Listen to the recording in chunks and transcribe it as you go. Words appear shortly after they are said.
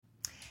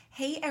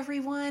Hey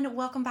everyone,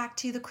 welcome back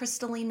to the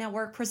Crystalline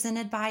Network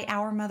presented by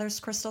Our Mother's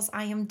Crystals.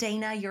 I am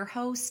Dana, your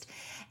host,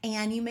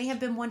 and you may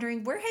have been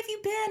wondering, where have you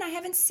been? I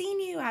haven't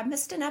seen you. I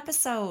missed an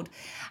episode.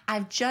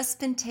 I've just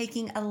been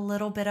taking a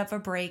little bit of a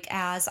break,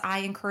 as I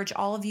encourage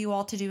all of you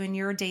all to do in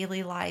your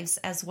daily lives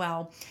as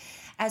well.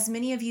 As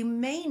many of you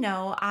may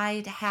know,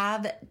 I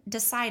have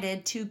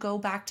decided to go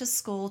back to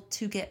school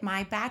to get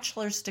my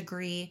bachelor's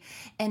degree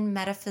in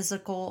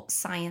metaphysical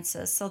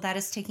sciences. So that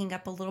is taking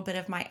up a little bit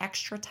of my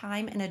extra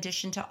time in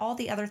addition to all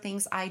the other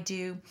things I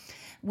do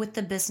with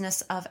the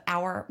business of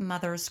Our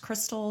Mother's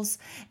Crystals.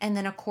 And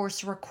then, of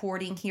course,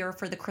 recording here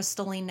for the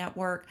Crystalline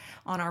Network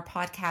on our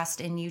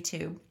podcast and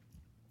YouTube.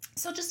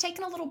 So just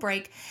taking a little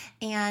break,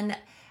 and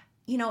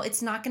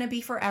it's not going to be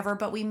forever,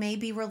 but we may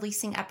be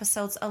releasing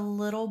episodes a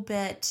little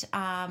bit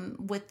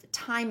with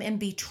time in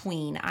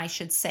between, I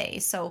should say.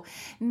 So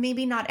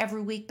maybe not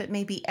every week, but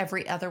maybe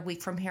every other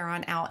week from here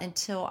on out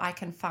until I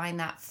can find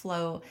that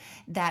flow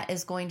that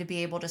is going to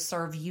be able to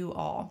serve you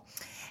all.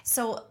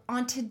 So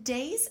on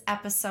today's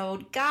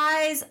episode,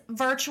 guys,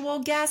 virtual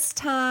guest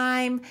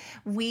time.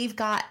 We've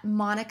got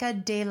Monica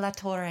de la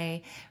Torre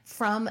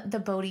from the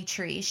Bodhi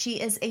Tree. She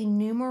is a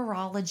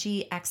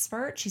numerology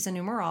expert. She's a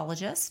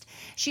numerologist.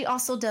 She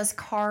also does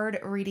card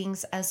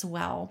readings as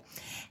well.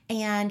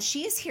 And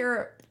she is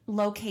here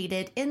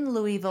located in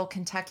Louisville,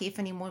 Kentucky, if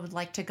anyone would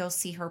like to go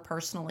see her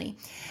personally.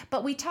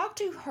 But we talked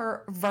to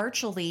her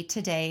virtually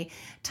today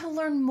to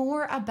learn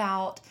more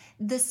about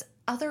this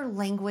other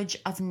language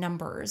of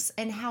numbers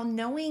and how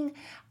knowing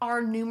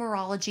our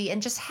numerology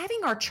and just having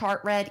our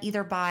chart read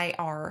either by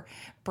our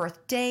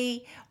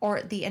birthday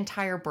or the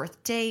entire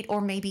birth date,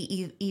 or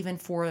maybe even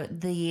for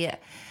the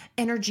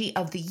energy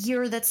of the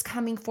year that's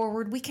coming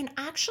forward, we can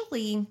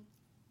actually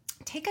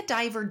take a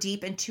diver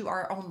deep into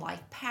our own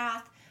life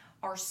path,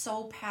 our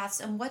soul paths,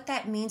 and what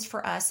that means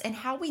for us and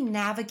how we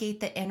navigate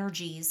the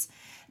energies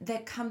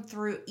that come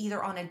through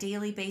either on a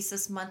daily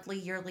basis, monthly,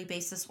 yearly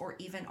basis, or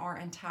even our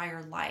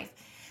entire life.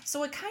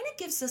 So it kind of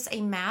gives us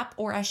a map,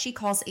 or as she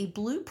calls, a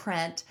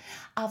blueprint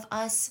of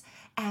us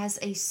as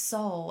a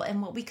soul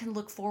and what we can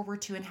look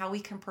forward to and how we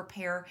can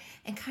prepare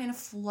and kind of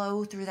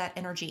flow through that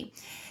energy.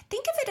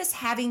 Think of it as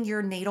having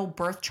your natal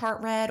birth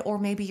chart read, or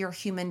maybe your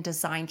human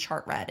design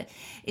chart read.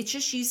 It's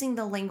just using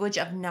the language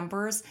of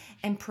numbers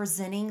and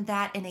presenting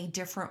that in a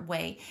different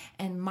way.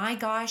 And my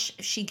gosh,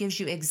 she gives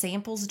you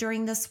examples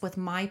during this with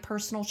my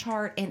personal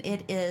chart, and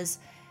it is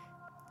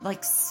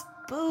like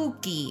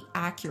spooky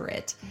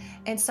accurate.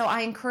 And so I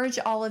encourage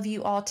all of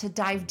you all to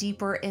dive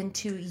deeper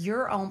into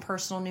your own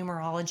personal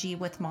numerology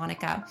with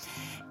Monica.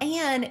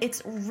 And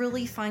it's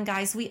really fun,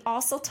 guys. We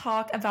also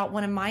talk about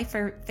one of my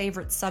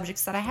favorite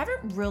subjects that I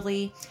haven't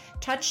really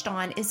touched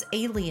on is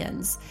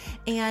aliens.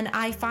 And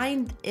I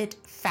find it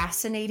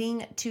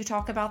fascinating to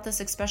talk about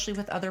this, especially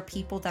with other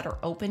people that are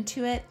open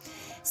to it.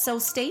 So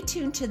stay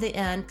tuned to the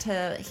end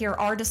to hear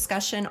our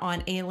discussion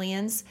on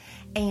aliens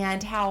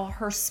and how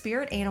her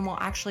spirit animal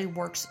actually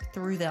works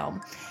through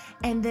them.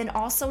 And then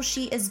also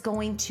she is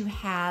going to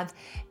have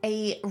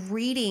a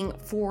reading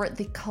for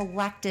the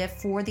collective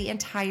for the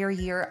entire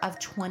year of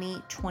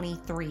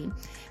 2023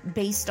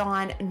 based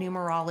on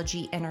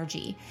numerology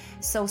energy.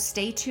 So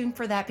stay tuned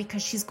for that,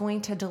 because she's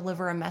going to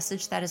deliver a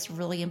message that is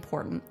really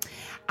important.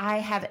 I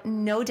have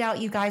no doubt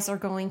you guys are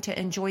going to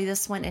enjoy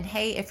this one. And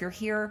hey, if you're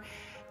here,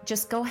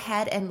 just go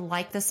ahead and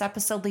like this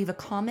episode. Leave a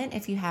comment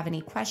if you have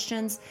any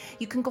questions.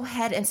 You can go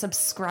ahead and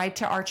subscribe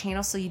to our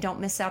channel so you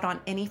don't miss out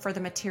on any further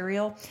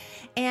material.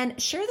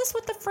 And share this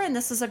with a friend.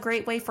 This is a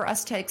great way for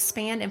us to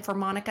expand and for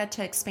Monica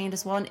to expand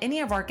as well, and any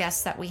of our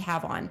guests that we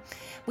have on.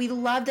 We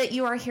love that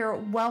you are here.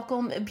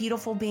 Welcome,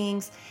 beautiful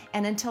beings.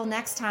 And until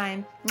next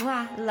time,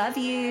 mwah, love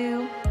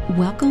you.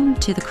 Welcome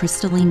to the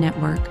Crystalline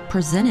Network,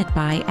 presented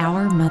by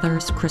Our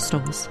Mother's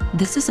Crystals.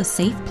 This is a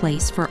safe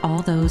place for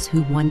all those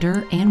who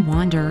wonder and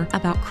wander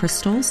about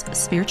crystals,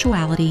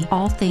 spirituality,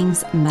 all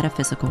things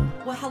metaphysical.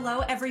 Well,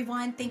 hello,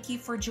 everyone. Thank you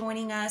for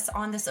joining us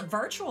on this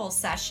virtual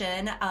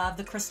session of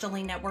the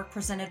Crystalline Network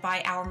presented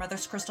by Our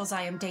Mother's Crystals.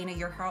 I am Dana,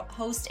 your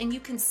host, and you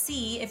can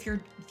see, if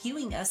you're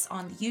viewing us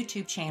on the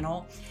YouTube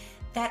channel,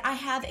 that I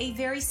have a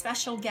very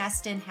special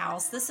guest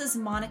in-house. This is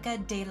Monica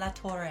de la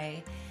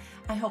Torre.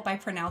 I hope I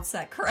pronounced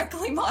that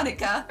correctly,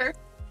 Monica.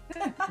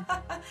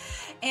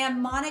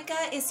 And Monica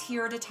is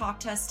here to talk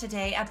to us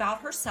today about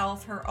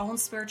herself, her own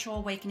spiritual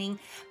awakening,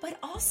 but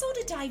also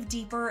to dive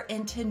deeper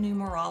into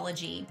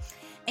numerology.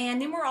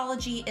 And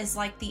numerology is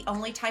like the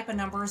only type of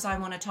numbers I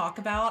want to talk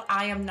about.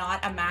 I am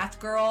not a math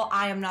girl.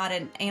 I am not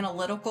an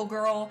analytical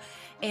girl.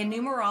 And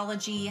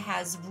numerology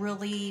has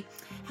really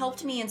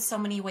helped me in so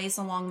many ways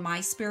along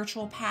my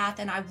spiritual path.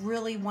 And I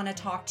really want to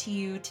talk to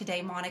you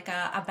today,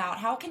 Monica, about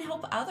how it can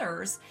help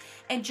others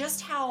and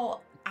just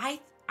how I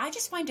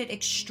just find it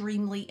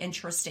extremely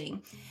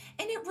interesting.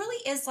 And it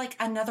really is like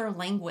another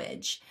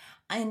language.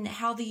 and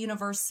how the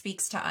universe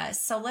speaks to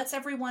us. So let's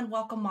everyone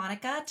welcome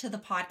Monica to the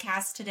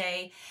podcast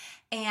today.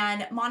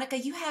 And Monica,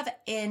 you have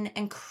an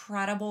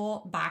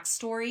incredible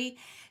backstory.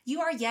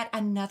 You are yet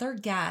another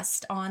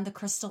guest on the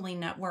Crystalline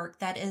Network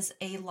that is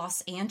a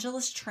Los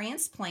Angeles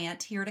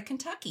transplant here to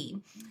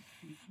Kentucky.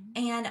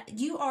 And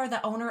you are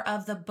the owner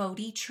of the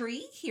Bodhi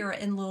Tree here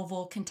in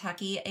Louisville,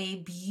 Kentucky, a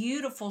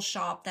beautiful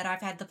shop that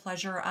I've had the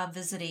pleasure of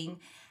visiting.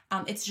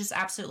 It's just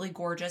absolutely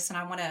gorgeous. And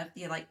I want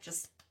to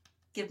just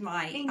give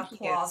my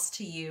applause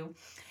to you.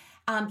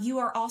 You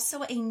are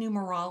also a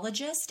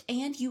numerologist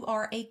and you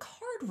are a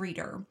card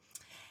reader.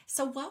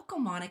 So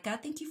welcome, Monica.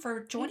 Thank you for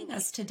joining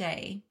us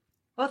today.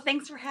 Well,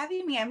 thanks for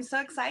having me. I'm so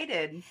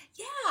excited.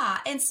 Yeah.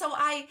 And so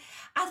I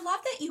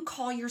love that you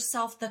call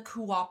yourself the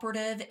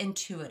cooperative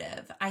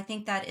intuitive. I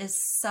think that is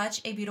such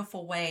a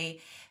beautiful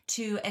way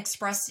to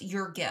express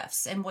your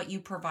gifts and what you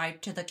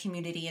provide to the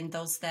community and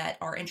those that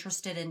are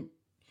interested in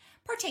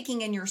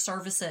partaking in your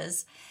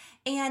services.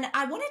 And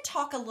I want to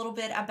talk a little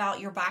bit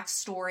about your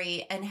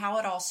backstory and how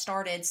it all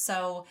started.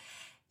 So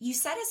you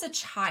said as a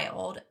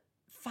child,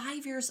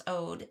 5 years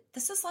old,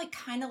 this is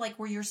kind of like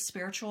where your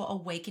spiritual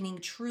awakening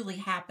truly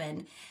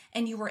happened,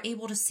 and you were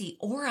able to see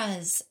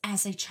auras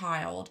as a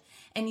child,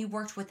 and you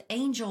worked with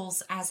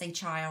angels as a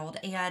child,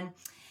 and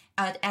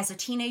as a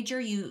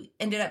teenager, you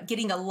ended up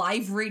getting a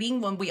live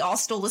reading when we all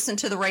still listened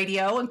to the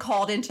radio and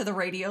called into the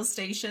radio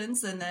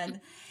stations, and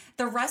then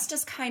the rest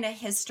is kind of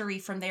history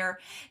from there.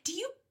 Do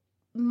you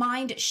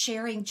mind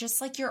sharing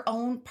just your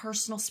own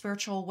personal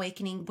spiritual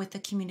awakening with the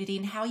community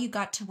and how you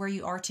got to where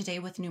you are today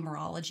with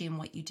numerology and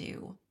what you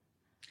do?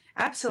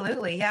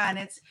 Absolutely. Yeah. And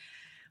it's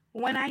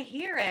when I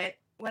hear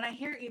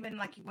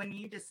even when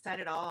you just said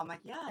it all, I'm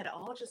like, yeah, it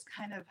all just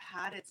kind of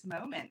had its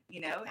moment,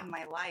 in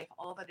my life,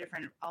 all the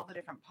different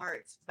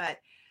parts. But,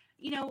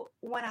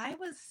 when I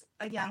was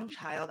a young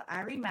child,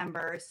 I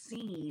remember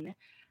seeing,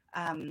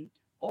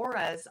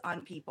 auras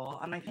on people,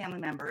 on my family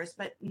members,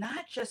 but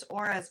not just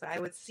auras, but I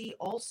would see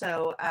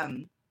also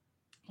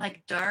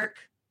dark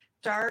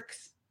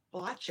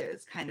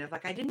splotches, kind of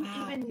I didn't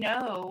even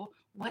know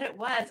what it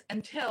was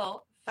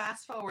until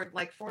fast forward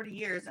 40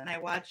 years and I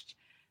watched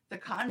The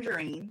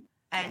Conjuring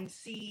and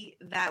see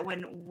that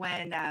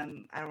when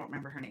I don't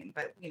remember her name,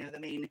 but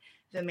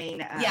the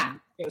main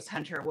ghost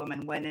hunter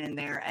woman went in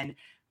there and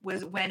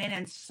went in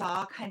and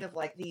saw kind of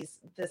this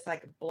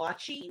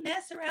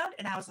blotchiness around,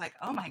 and I was like,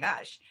 oh my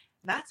gosh,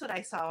 that's what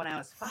I saw when I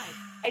was 5.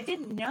 I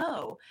didn't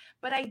know,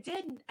 but I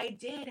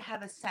did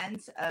have a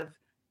sense of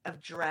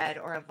dread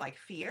or of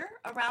fear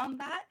around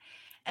that.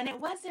 And it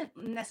wasn't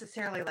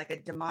necessarily a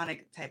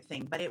demonic type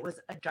thing, but it was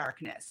a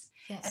darkness.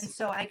 Yes. And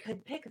so I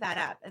could pick that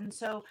up. And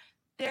so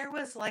there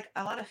was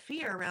a lot of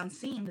fear around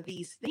seeing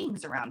these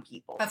things around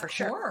people. Of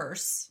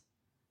course.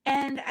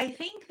 And I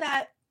think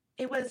that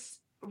it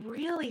was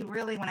really,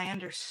 really when I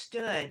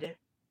understood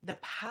the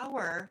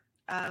power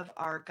of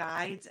our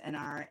guides and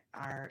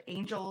our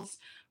angels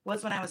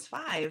was when I was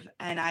 5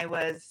 and I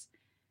was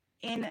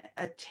in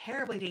a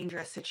terribly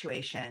dangerous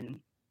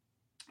situation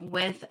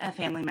with a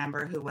family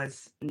member who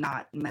was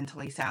not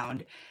mentally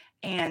sound.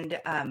 And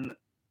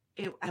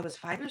I was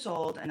 5 years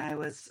old and I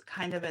was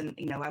kind of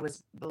I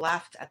was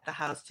left at the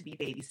house to be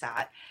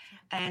babysat,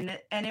 and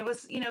it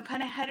was,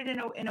 kind of headed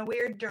in a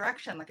weird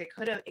direction.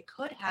 It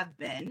could have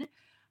been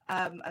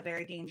a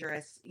very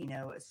dangerous,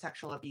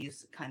 sexual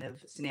abuse kind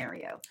of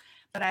scenario.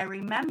 But I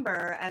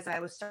remember as I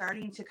was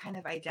starting to kind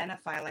of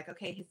identify,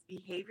 okay, his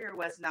behavior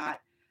was not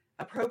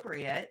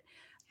appropriate.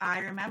 I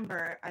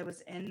remember I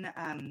was in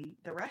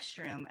the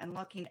restroom and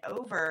looking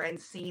over and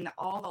seeing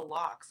all the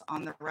locks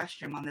on the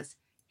restroom on this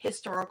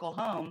historical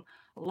home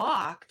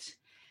locked.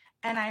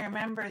 And I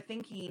remember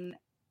thinking,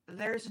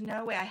 there's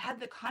no way. I had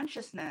the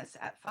consciousness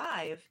at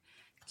 5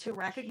 to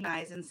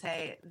recognize and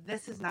say,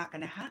 this is not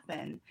going to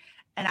happen.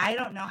 And I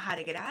don't know how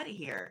to get out of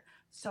here.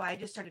 So I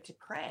just started to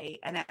pray.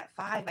 And at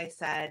 5,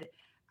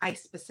 I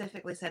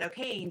specifically said,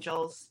 okay,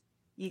 angels,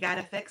 you got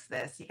to fix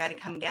this. You got to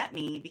come get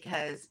me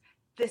because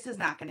this is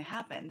not going to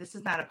happen. This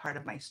is not a part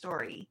of my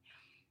story.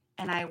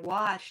 And I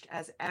watched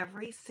as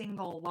every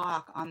single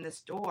lock on this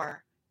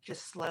door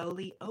just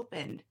slowly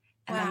opened.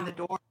 And then the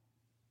door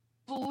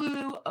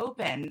flew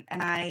open.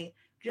 And I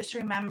just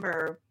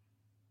remember,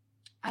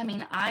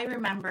 I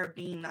remember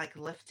being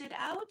lifted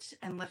out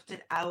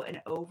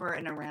and over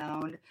and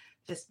around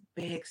this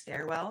big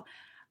stairwell.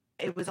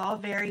 It was all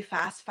very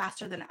fast,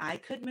 faster than I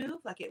could move.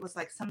 It was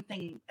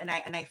something, and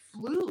I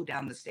flew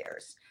down the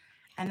stairs.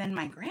 And then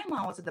my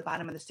grandma was at the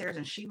bottom of the stairs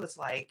and she was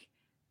like,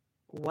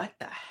 what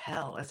the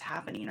hell is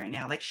happening right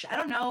now? I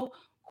don't know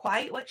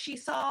quite what she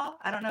saw.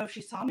 I don't know if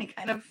she saw me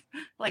kind of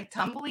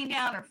tumbling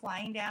down or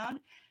flying down,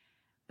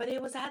 but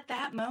it was at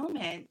that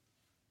moment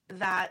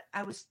that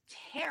I was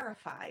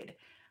terrified.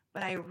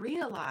 But I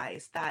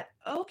realized that,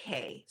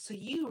 okay, so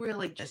you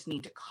really just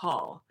need to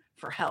call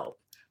for help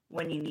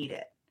when you need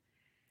it,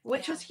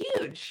 which was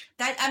huge.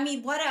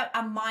 What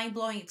a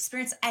mind-blowing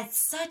experience at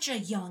such a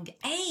young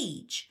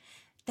age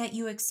that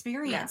you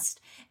experienced,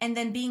 and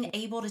then being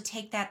able to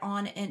take that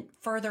on and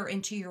further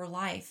into your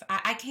life.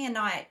 I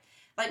cannot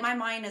Like my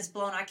mind is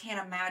blown. I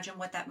can't imagine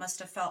what that must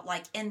have felt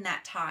like in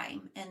that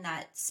time, in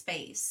that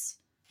space.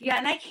 Yeah,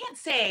 and I can't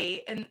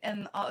say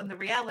in the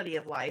reality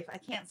of life, I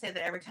can't say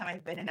that every time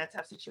I've been in a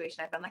tough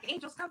situation, I've been like,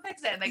 angels come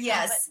fix it. And they come, but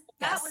Yes.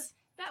 that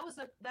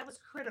was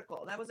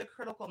critical. That was a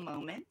critical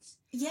moment.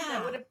 Yeah.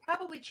 That would have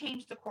probably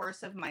changed the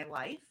course of my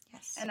life.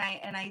 Yes. And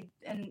I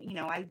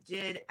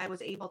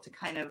was able to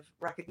kind of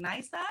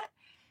recognize that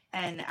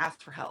and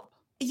ask for help.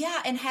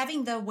 Yeah, and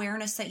having the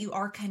awareness that you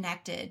are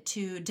connected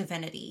to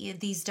divinity,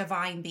 these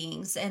divine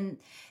beings, and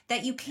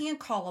that you can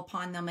call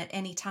upon them at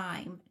any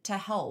time to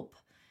help,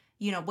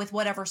 with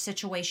whatever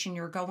situation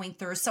you're going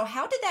through. So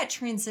how did that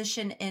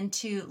transition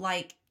into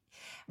like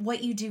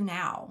what you do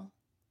now?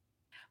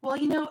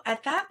 Well,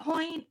 at that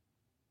point,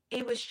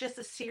 it was just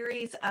a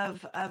series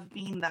of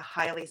being the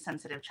highly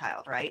sensitive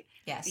child, right?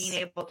 Yes. Being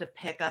able to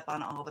pick up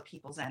on all the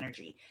people's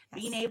energy,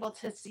 being able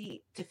to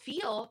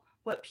feel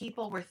what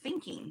people were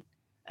thinking.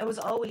 It was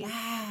always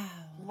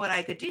what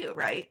I could do,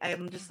 right?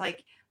 I'm just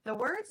like, the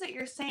words that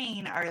you're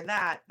saying are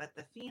that, but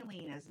the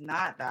feeling is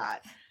not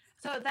that.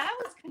 So that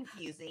was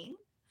confusing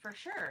for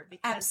sure.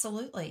 Because,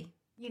 absolutely.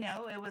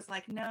 It was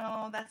like,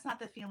 no, that's not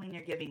the feeling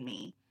you're giving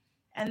me.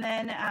 And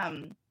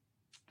then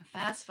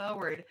fast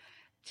forward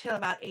till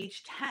about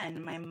age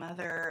 10, my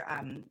mother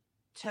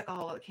took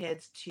all the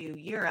kids to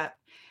Europe.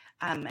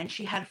 And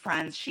she had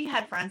friends. She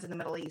had friends in the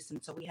Middle East.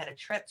 And so we had a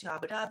trip to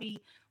Abu Dhabi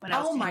when I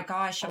was 10. My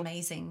gosh,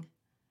 amazing.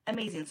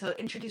 Amazing. So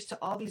introduced to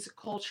all these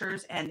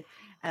cultures and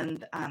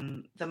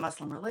the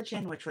Muslim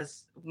religion, which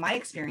was my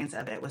experience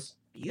of it was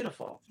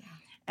beautiful. Yeah.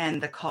 And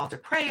the call to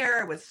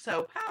prayer was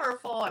so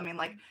powerful. I mean,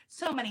 like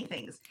so many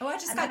things. Oh, I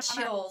just got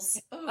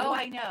chills. Oh,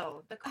 I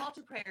know. The call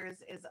to prayer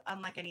is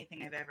unlike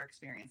anything I've ever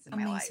experienced in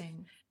my life.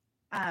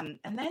 And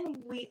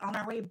then on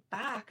our way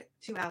back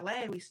to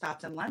LA, we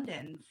stopped in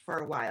London for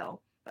a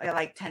while,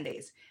 like 10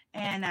 days.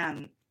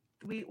 And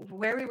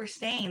where we were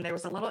staying, there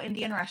was a little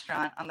Indian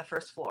restaurant on the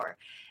first floor.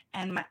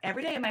 And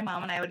every day my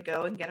mom and I would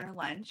go and get our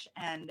lunch.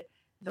 And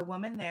the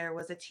woman there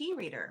was a tea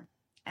reader.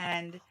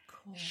 And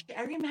cool.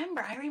 I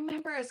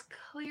remember as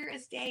clear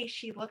as day,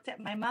 she looked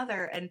at my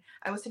mother and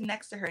I was sitting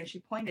next to her and she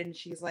pointed and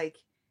she's like,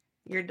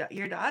 your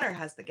daughter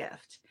has the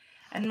gift.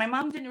 And my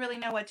mom didn't really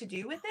know what to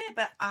do with it,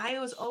 but I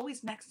was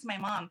always next to my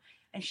mom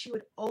and she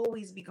would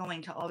always be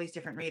going to all these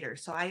different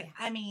readers. So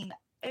I mean,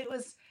 it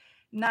was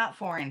not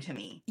foreign to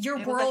me. Your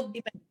world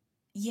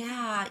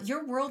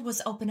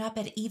was open up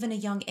at even a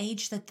young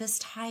age, that this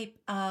type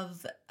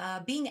of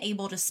being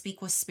able to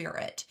speak with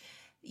spirit,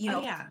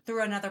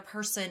 through another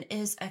person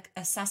is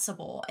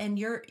accessible. And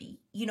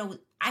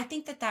I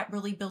think that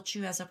really built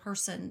you as a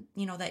person,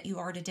 that you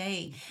are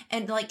today.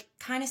 And like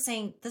kind of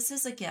saying, this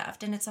is a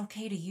gift and it's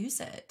okay to use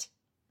it.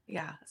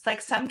 Yeah. It's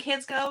like some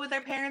kids go with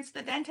their parents to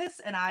the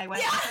dentist and I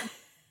went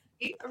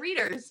to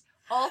readers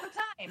all the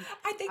time.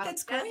 I think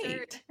that's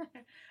great.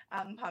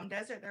 Palm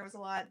Desert, there was a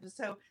lot.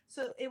 So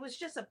it was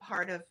just a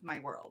part of my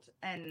world.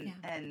 And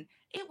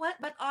it was,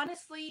 but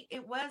honestly,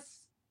 it was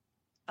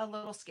a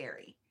little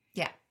scary.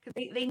 Yeah.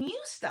 Because they knew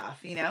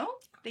stuff,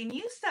 they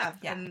knew stuff.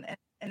 Yeah.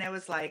 And it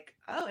was like,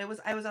 I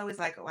was always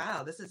like,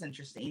 wow, this is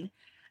interesting.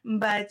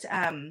 But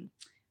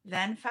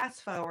then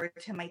fast forward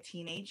to my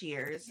teenage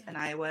years, and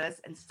I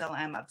was and still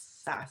am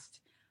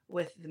obsessed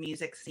with the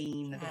music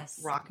scene, the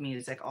rock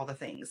music, all the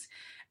things.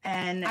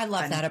 And I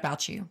love that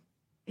about you.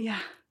 Yeah,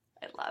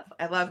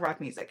 I love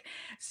rock music.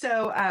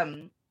 So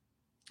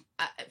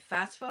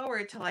fast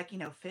forward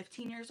to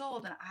 15 years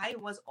old, and I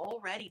was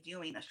already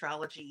doing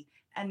astrology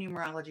and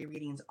numerology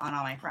readings on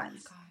all my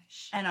friends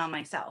and on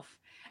myself.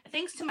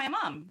 Thanks to my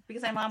mom,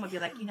 because my mom would be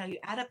like, you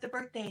add up the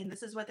birthday and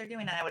this is what they're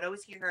doing. And I would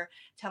always hear her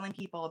telling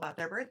people about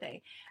their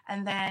birthday.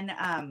 And then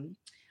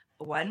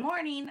one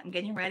morning I'm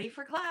getting ready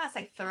for class.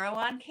 I throw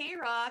on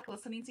K-Rock,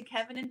 listening to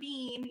Kevin and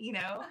Bean,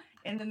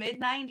 in the mid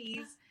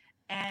 90s.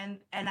 And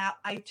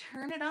I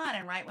turn it on.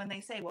 And right when they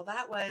say, well,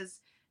 that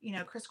was,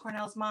 Chris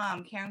Cornell's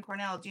mom, Karen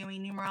Cornell,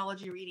 doing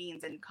numerology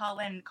readings, and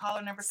caller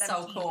number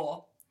 17. So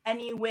cool. And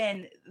you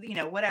win,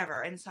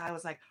 whatever. And so I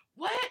was like,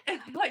 what?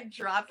 And I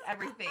dropped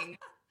everything.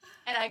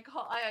 And I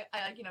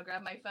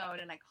grab my phone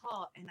and I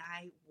call, and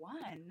I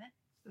won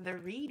the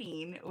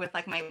reading with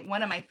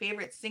one of my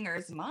favorite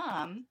singers'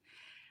 mom.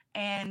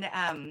 And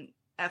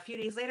a few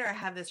days later, I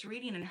have this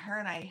reading, and her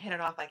and I hit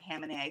it off like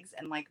ham and eggs,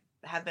 and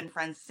have been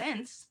friends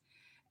since.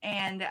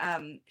 And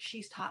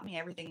she's taught me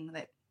everything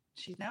that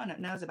she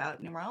knows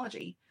about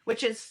numerology,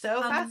 which is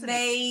so fascinating.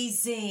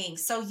 Amazing.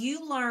 So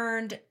you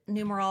learned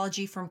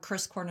numerology from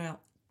Chris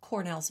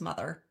Cornell's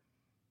mother.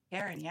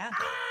 Karen, yeah.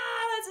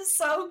 This is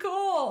so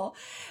cool.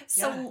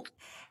 So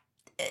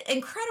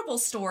incredible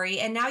story.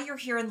 And now you're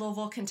here in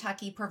Louisville,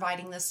 Kentucky,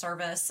 providing this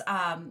service.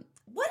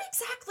 What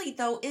exactly,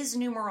 though, is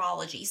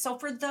numerology? So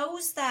for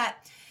those that,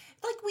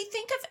 we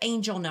think of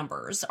angel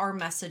numbers or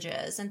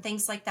messages and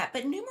things like that,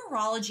 but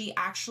numerology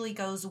actually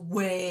goes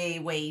way,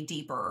 way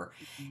deeper.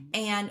 Mm-hmm.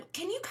 And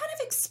can you kind of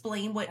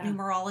explain what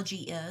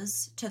numerology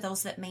is to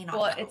those that may not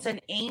know? It's an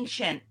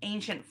ancient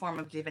form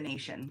of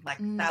divination,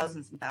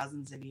 thousands and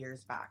thousands of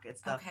years back. It's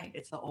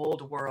the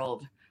old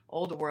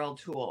old world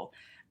tool.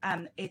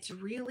 It's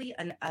really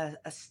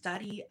a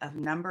study of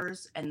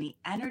numbers and the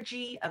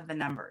energy of the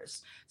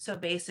numbers. So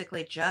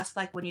basically, just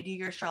like when you do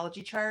your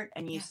astrology chart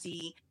and you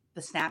see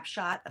the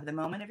snapshot of the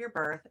moment of your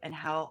birth and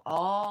how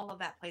all of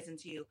that plays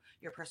into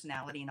your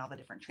personality and all the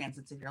different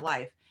transits of your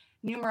life,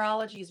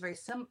 numerology is very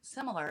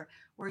similar,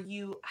 where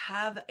you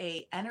have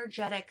a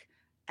energetic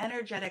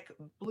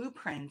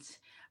blueprint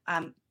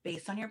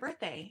based on your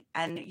birthday,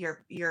 and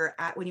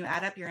when you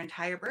add up your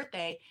entire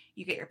birthday,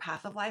 you get your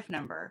path of life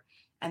number,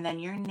 and then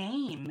your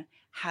name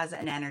has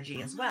an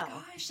energy as well. Oh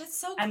my gosh, that's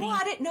so cool.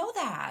 I didn't know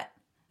that.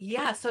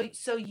 Yeah,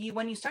 so you,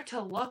 when you start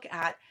to look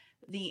at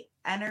the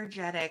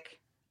energetic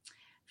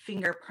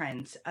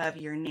fingerprint of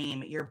your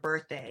name, your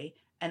birthday,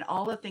 and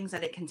all the things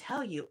that it can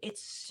tell you,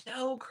 it's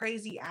so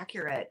crazy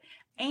accurate.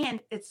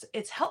 And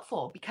it's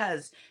helpful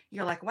because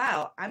you're like,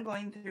 wow, I'm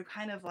going through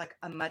kind of like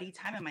a muddy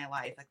time in my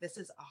life. Like, this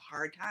is a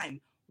hard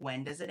time.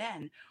 When does it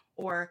end?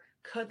 Or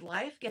could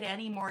life get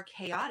any more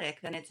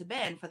chaotic than it's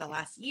been for the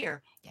last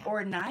year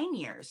or 9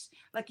 years?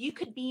 Like, you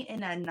could be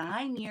in a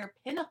 9-year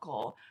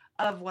pinnacle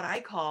of what I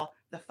call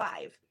the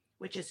 5,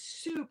 which is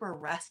super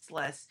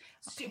restless,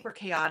 super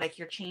chaotic.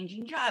 You're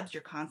changing jobs.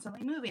 You're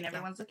constantly moving.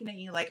 Everyone's looking at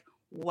you like,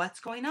 what's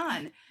going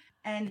on?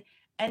 And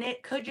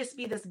it could just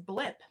be this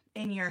blip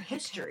in your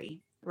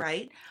history,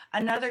 right?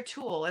 Another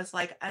tool is,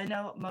 like, I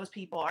know most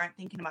people aren't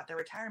thinking about their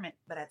retirement,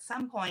 but at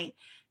some point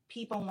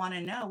people want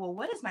to know, well,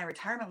 what does my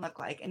retirement look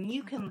like? And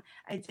you can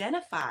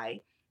identify,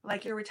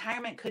 like, your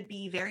retirement could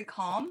be very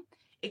calm.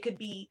 It could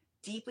be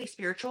deeply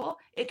spiritual.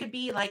 It could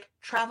be like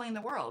traveling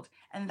the world,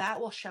 and that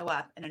will show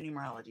up in a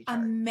numerology chart.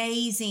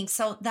 Amazing.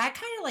 So that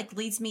kind of like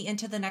leads me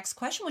into the next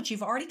question, which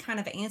you've already kind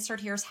of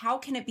answered here, is how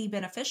can it be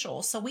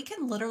beneficial? So we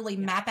can literally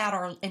map out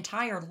our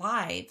entire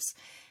lives,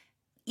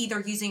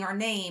 either using our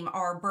name,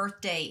 our birth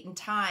date and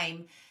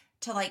time,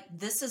 to like,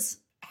 this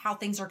is how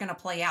things are going to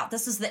play out.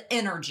 This is the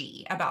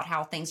energy about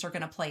how things are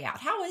going to play out.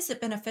 How is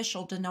it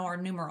beneficial to know our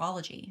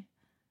numerology?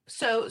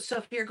 So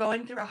if you're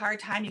going through a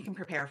hard time, you can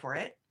prepare for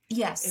it.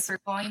 Yes. If you're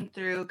going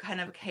through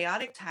kind of a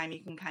chaotic time,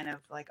 you can kind of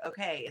like,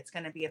 okay, it's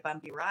going to be a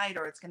bumpy ride,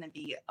 or it's going to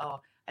be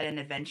an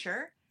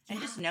adventure,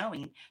 and just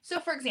knowing. So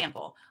for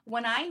example,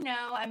 when I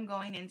know I'm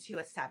going into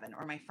a 7,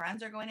 or my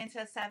friends are going into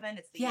a 7,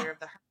 it's the year of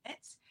the Hermit.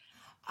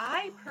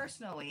 I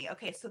personally,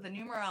 so the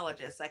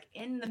numerologist, like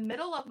in the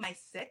middle of my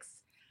 6,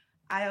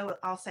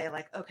 I'll say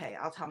like, okay,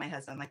 I'll tell my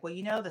husband like, well,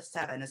 the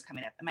 7 is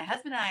coming up. And my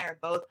husband and I are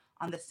both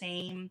on the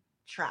same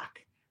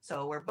track.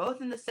 So we're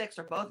both in the 6,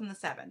 we're both in the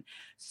 7.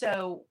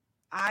 So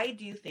I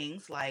do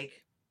things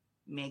like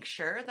make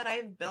sure that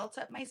I've built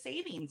up my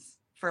savings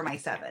for my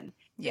 7,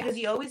 because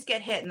you always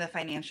get hit in the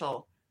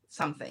financial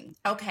something.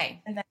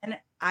 Okay. And then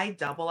I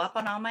double up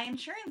on all my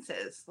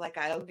insurances. Like,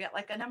 I'll get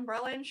like an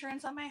umbrella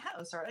insurance on my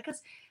house, or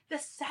because the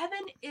 7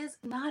 is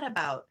not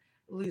about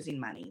losing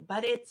money,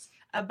 but it's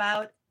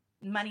about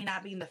money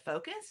not being the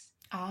focus,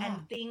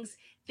 and things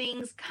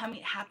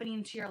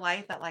happening to your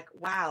life that, like,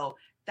 wow,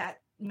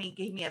 that may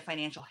give me a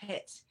financial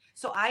hit.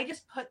 So I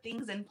just put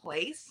things in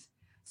place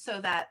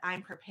so that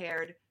I'm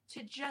prepared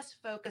to just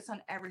focus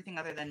on everything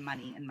other than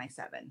money in my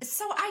 7.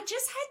 So I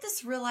just had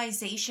this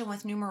realization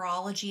with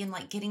numerology and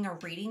like getting a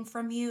reading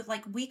from you.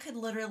 Like, we could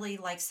literally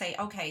like say,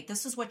 okay,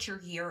 this is what your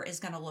year is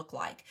going to look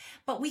like.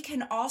 But we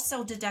can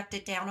also deduct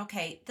it down.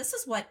 Okay, this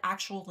is what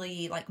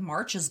actually like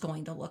March is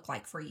going to look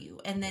like for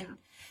you. And then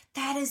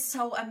that is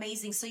so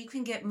amazing. So you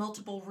can get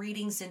multiple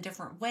readings in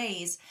different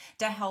ways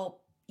to help,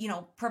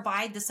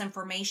 provide this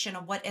information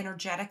of what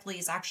energetically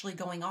is actually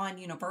going on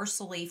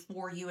universally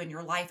for you in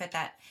your life at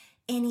that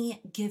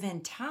any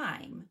given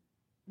time.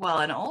 Well,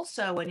 and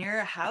also when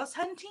you're house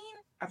hunting,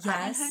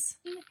 apartment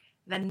hunting,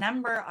 the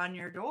number on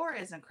your door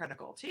isn't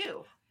critical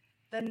too.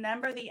 The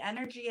number, the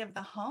energy of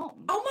the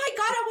home. Oh my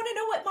God, I want to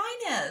know what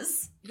mine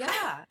is.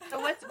 Yeah. So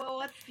what's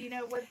what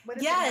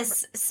is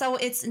yes, so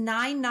it's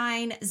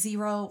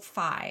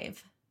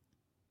 9905.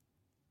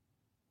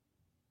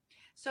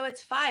 So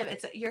it's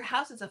 5. Your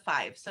house is a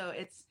 5. So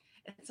it's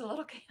a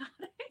little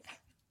chaotic.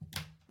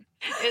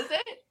 Is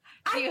it?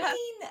 You have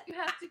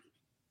to.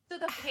 So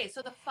the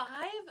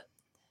 5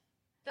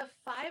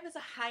 is a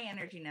high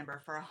energy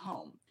number for a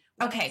home.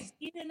 When I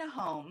see it in a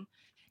home,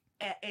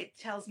 it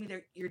tells me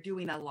that you're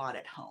doing a lot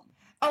at home.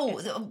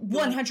 Oh,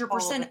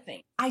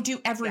 100%. I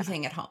do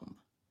everything at home.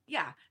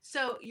 Yeah.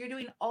 So you're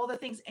doing all the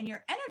things, and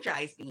you're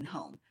energized being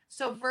home.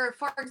 So for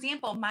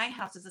example, my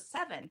house is a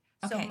 7.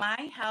 So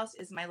my house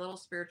is my little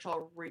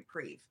spiritual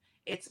reprieve.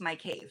 It's my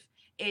cave.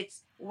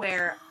 It's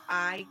where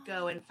I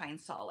go and find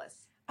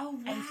solace. Oh,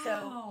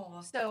 wow.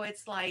 And so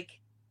it's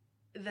like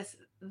the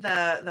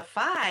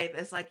 5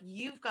 is like,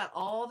 you've got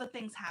all the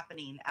things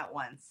happening at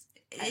once.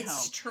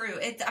 It's true.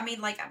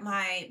 Like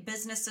my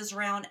businesses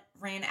ran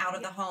out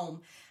of the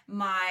home.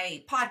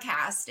 My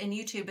podcast and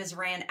YouTube is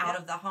ran out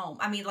of the home.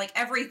 Like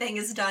everything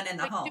is done in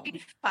the home. Doing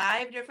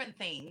 5 different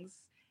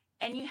things,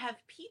 and you have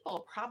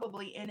people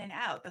probably in and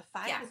out. The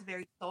 5 is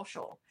very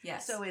social.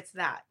 Yes. So it's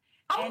that.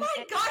 Oh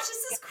my gosh,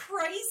 this is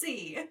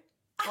crazy.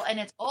 Well, and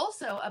it's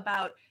also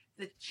about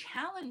The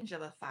challenge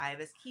of a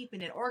 5 is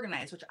keeping it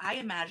organized, which I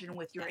imagine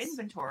with your Yes.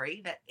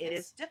 inventory that it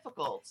is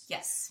difficult.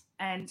 Yes.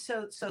 And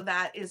so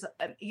that is,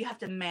 you have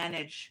to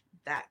manage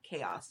that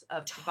chaos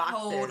of the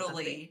boxes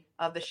Totally.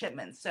 of the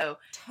shipments. So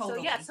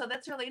Totally. yeah, so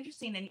that's really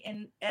interesting.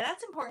 And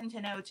that's important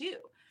to know too.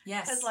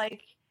 Yes. Because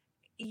like,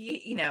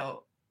 you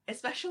know,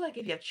 especially like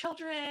if you have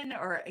children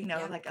or, you know,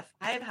 Yeah. like a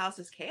 5 house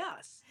is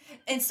chaos.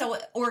 And so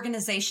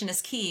organization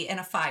is key in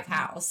a 5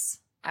 house.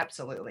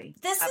 Absolutely.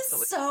 This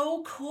Absolutely. is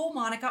so cool,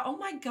 Monica. Oh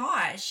my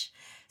gosh.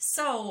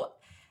 So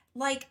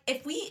like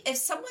if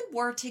someone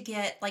were to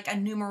get like a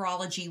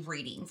numerology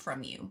reading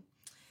from you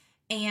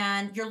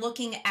and you're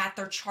looking at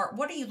their chart,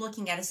 what are you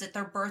looking at? Is it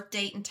their birth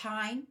date and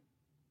time?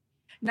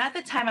 Not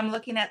the time. I'm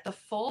looking at the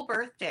full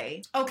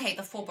birthday. Okay,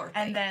 the full birthday.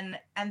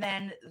 And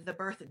then the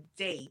birth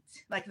date,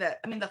 like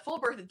the full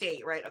birth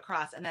date right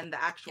across, and then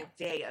the actual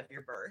day of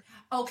your birth.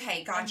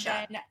 Okay,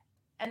 gotcha.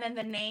 And then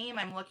the name,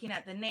 I'm looking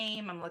at the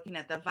name, I'm looking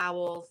at the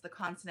vowels, the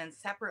consonants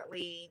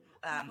separately.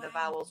 The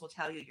vowels will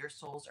tell you your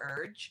soul's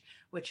urge,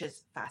 which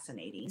is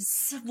fascinating.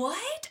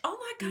 What? Oh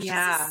my gosh,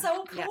 Yeah, this is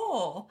so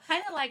cool. Yeah.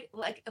 Kind of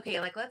like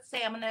okay, like let's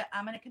say I'm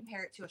gonna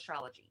compare it to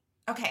astrology.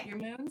 Okay. Your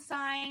moon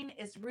sign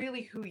is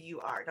really who you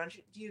are, don't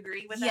you? Do you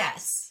agree with that?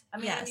 Yes. I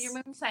mean, yes. Your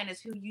moon sign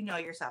is who you know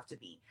yourself to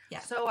be. Yeah.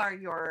 So are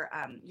your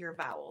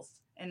vowels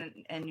and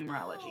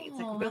numerology. It's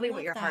like really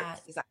what your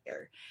heart's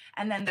desire.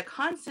 And then the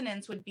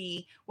consonants would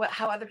be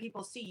how other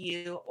people see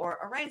you, or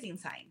a rising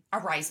sign. A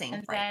rising.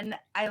 And then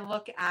I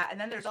look at, and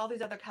then there's all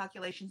these other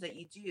calculations that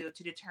you do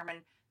to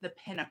determine the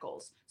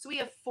pinnacles. So we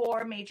have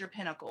 4 major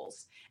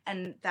pinnacles,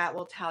 and that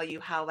will tell you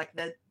how like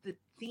the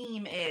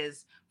theme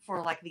is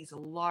for like these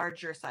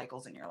larger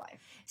cycles in your life.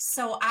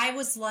 So I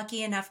was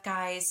lucky enough,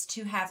 guys,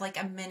 to have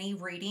like a mini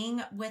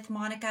reading with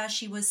Monica.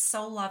 She was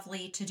so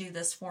lovely to do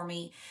this for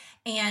me.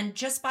 And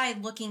just by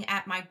looking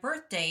at my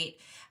birth date,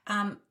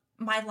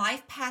 my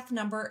life path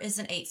number is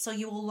an 8. So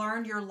you will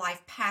learn your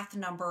life path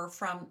number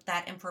from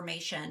that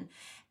information.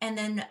 And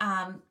then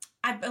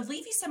I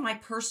believe you said my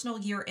personal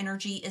year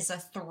energy is a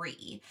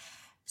 3.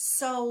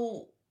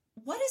 So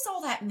what does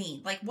all that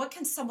mean? Like, what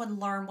can someone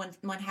learn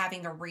when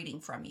having a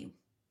reading from you?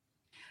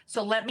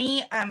 So let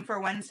me,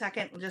 for 1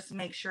 second, just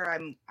make sure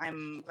let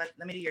me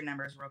do your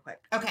numbers real quick.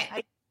 Okay.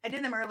 I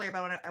did them earlier,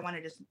 but I want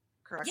to just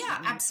correct you.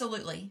 Yeah,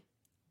 absolutely.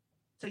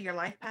 So your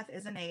life path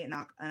is an 8,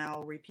 and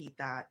I'll repeat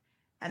that.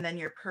 And then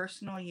your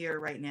personal year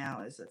right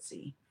now is, let's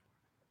see.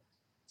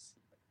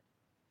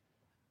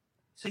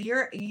 So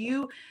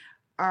you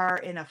are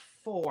in a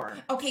 4.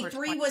 Okay,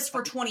 3 was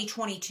for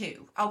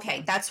 2022.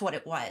 Okay, that's what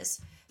it was.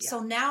 Yeah.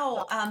 So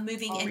now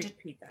moving into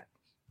repeat that.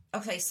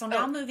 Okay, so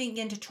now moving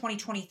into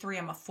 2023,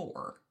 I'm a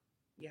 4.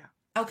 Yeah.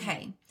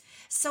 Okay.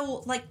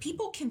 So like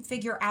people can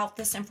figure out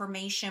this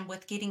information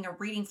with getting a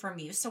reading from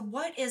you. So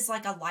what is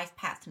like a life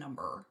path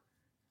number?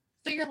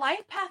 So your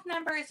life path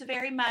number is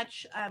very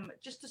much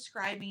just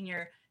describing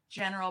your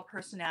general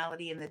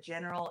personality and the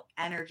general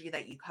energy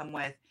that you come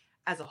with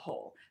as a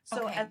whole.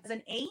 So as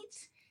an 8,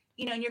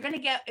 you know, and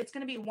it's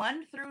going to be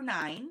 1 through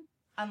 9.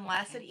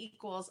 Unless it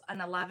equals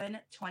an 11,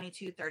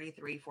 22,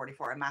 33,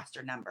 44, a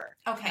master number.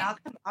 Okay.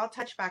 And I'll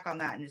touch back on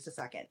that in just a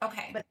second.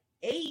 Okay. But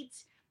 8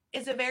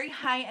 is a very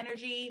high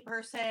energy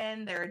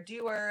person. They're a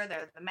doer.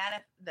 They're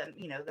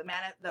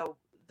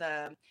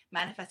the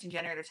manifesting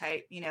generator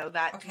type, you know,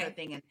 that sort of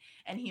thing,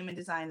 and human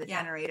design, the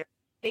generator.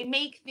 They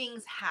make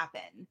things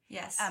happen.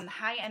 Yes.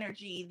 High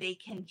energy. They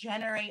can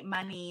generate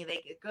money.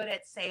 They get good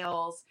at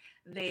sales.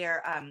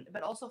 They're,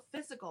 but also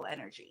physical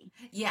energy.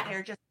 Yeah.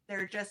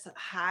 They're just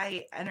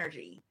high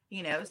energy,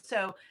 you know?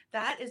 So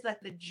that is like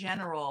the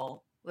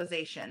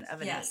generalization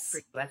of an 8 for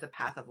you as a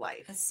path of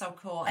life. That's so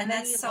cool. And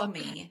that's so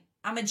me.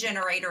 I'm a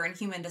generator in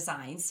human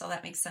design. So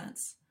that makes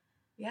sense.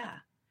 Yeah.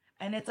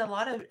 And it's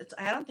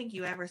I don't think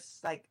you ever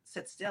like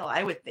sit still,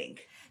 I would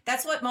think.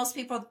 That's what most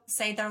people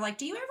say. They're like,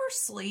 do you ever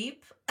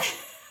sleep?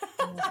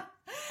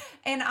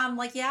 And I'm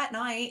like, yeah, at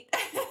night.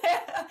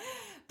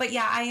 But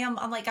yeah,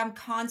 I'm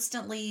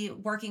constantly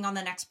working on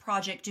the next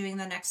project, doing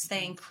the next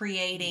thing,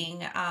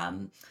 creating.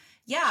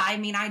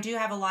 I do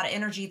have a lot of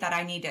energy that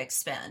I need to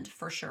expend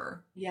for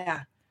sure.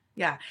 Yeah.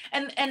 Yeah.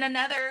 And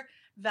another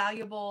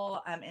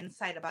valuable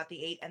insight about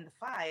the 8 and the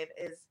 5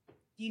 is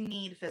you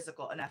need a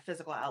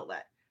physical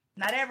outlet.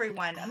 Not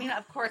everyone. I mean,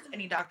 of course,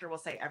 any doctor will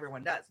say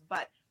everyone does,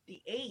 but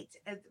the 8,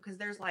 because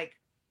there's like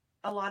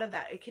a lot of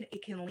that,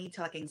 it can lead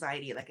to like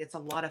anxiety. Like it's a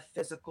lot of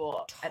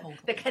physical,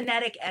 the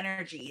kinetic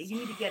energy. You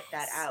need to get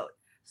that out.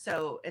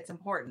 So it's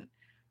important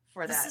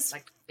for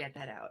get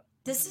that out.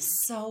 This is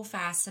so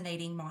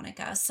fascinating,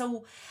 Monica.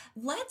 So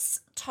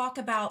let's talk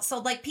about,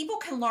 people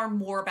can learn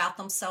more about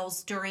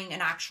themselves during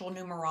an actual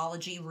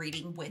numerology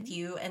reading with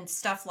you and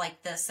stuff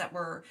like this that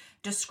we're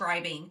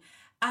describing.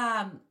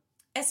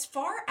 As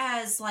far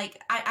as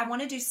I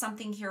want to do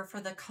something here for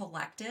the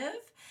collective.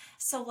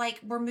 So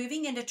we're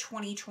moving into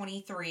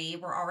 2023.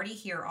 We're already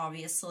here,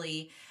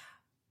 obviously.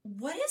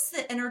 What is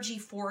the energy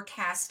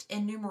forecast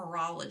in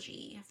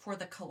numerology for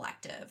the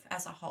collective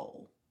as a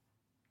whole?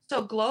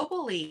 So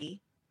globally,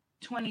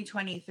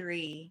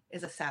 2023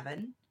 is a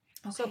 7.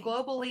 So Okay.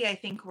 globally, I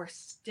think we're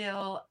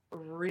still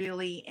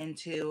really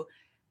into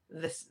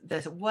this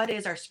what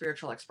is our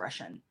spiritual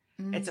expression?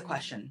 It's a Mm,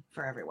 question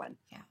for everyone.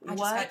 yeah. I just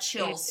got What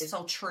chills. is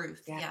So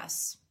truth. yeah,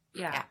 Yes.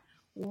 yeah. Yeah.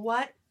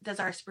 What does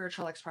our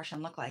spiritual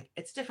expression look like?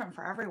 It's different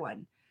for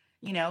everyone,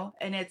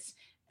 and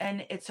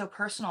it's so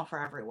personal for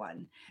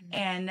everyone. Mm.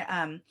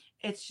 And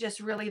it's just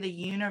really the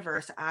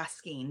universe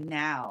asking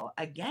now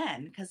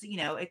again, because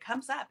it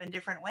comes up in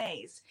different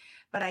ways.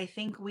 But I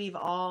think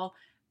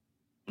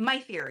my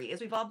theory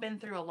is we've all been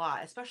through a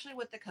lot, especially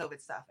with the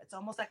COVID stuff. It's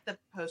almost like the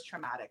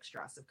post-traumatic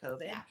stress of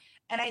COVID. Yeah.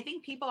 And I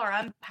think people are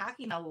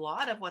unpacking a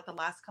lot of what the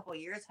last couple of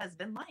years has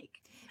been like.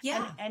 And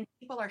Yeah. and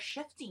people are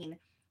shifting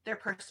their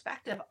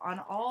perspective on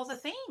all the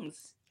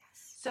things.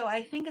 Yes. So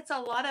I think it's a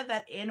lot of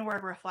that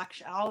inward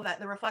reflection, all of that,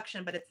 the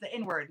reflection, but it's the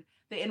inward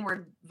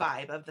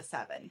vibe of the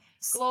seven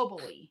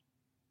globally.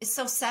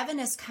 So seven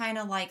is kind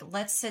of like,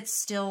 let's sit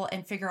still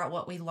and figure out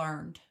what we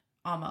learned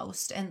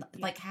almost. And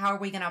Yeah. like, how are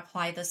we going to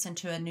apply this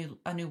into a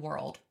new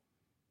world?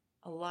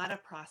 A lot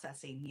of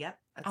processing. Yep.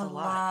 That's I a lot.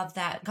 love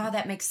that. God,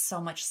 that makes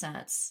so much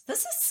sense.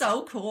 This is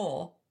so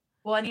cool.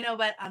 Well, and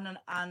but on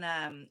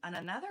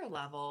another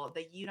level,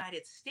 the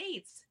United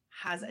States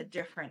has a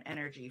different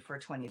energy for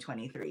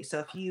 2023. So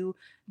if you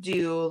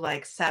do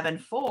like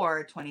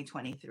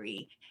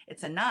 7/4/2023,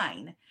 it's a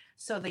 9.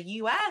 So the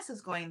US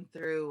is going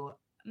through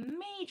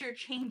major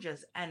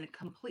changes and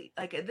complete,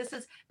 like, this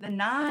is the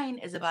 9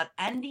 is about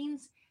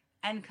endings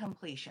and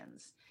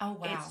completions. Oh,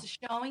 wow. It's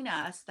showing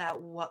us that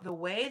what the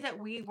way that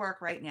we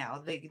work right now,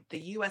 the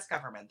US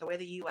government, the way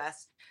the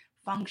US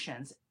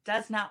functions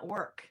does not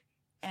work,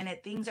 and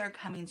things are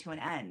coming to an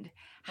end.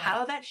 Right.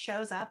 How that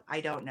shows up, I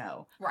don't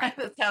know. Right.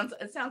 It sounds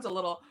a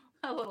little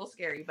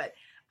scary, but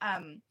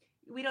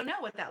we don't know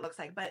what that looks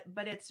like. But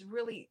it's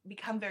really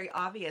become very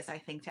obvious, I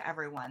think, to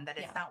everyone that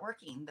it's Yeah. not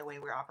working the way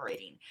we're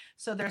operating.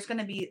 So there's going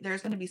to be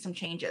some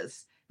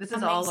changes. This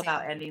is all Amazing.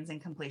 about endings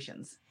and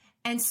completions.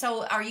 And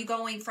so are you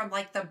going from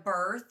like the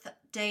birth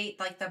date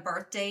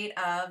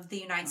of the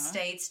United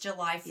States,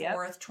 July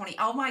 4th, 20?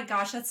 Oh my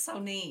gosh, that's so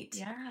neat.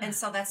 Yeah. And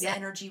so that's the Yeah.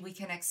 energy we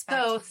can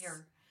expect So to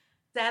hear.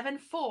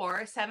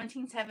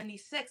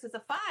 7/4/1776 is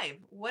a 5.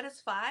 What is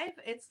 5?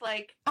 It's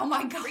like Oh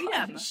my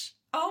freedom. gosh.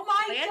 Oh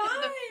my Land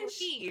of the gosh.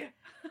 free.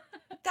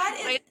 That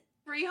is Land of the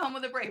free, home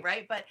of the brave,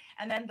 right?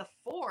 And then the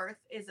 4th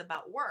is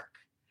about work.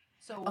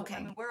 So Okay.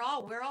 I mean, we're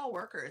all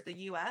workers. The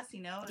US,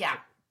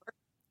 Yeah.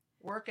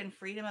 work and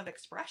freedom of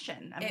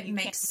expression. I mean, It you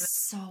makes can't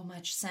so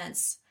much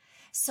sense.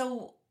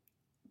 So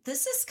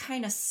this is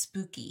kind of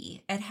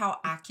spooky at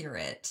how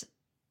accurate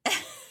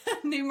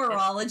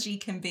numerology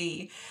can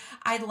be.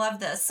 I love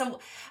this. So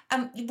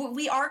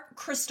we are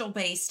crystal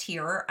based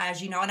here,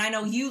 as you know, and I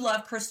know you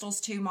love crystals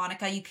too,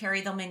 Monica. You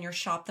carry them in your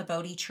shop, the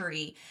Bodhi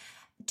Tree.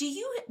 Do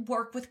you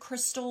work with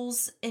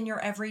crystals in your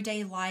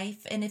everyday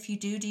life? And if you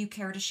do you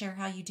care to share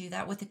how you do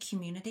that with the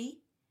community?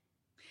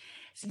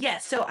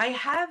 Yes. So I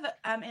have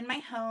in my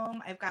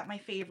home, I've got my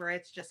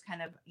favorites just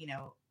kind of,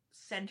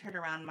 centered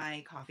around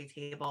my coffee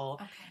table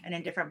Okay. and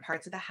in different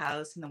parts of the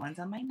house and the ones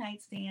on my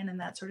nightstand and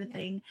that sort of Yeah.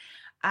 thing.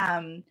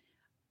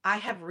 I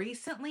have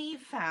recently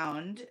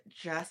found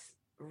just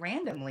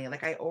randomly,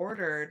 like, I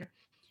ordered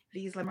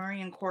these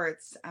Lemurian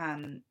quartz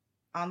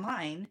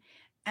online,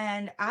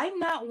 and I'm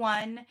not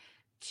one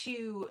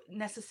to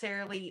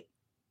necessarily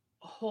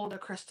hold a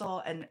crystal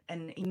and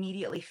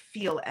immediately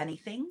feel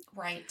anything.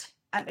 Right.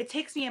 It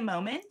takes me a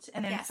moment,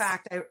 and in Yes.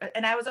 fact,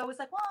 I was always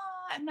like, "Well,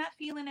 I'm not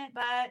feeling it,"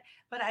 but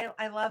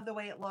I love the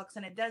way it looks,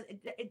 and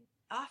it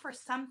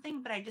offers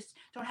something, but I just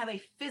don't have a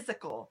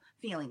physical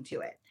feeling to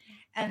it.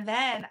 And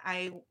then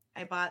I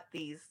bought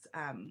these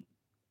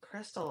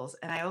crystals,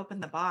 and I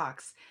opened the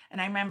box, and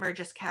I remember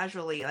just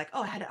casually, like,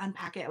 oh, I had to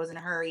unpack it. I was in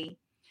a hurry,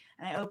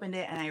 and I opened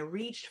it, and I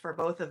reached for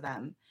both of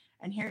them.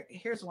 And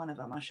here's one of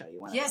them. I'll show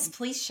you one. Yes, of them.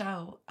 please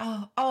show.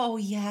 Oh,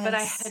 yes. But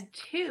I had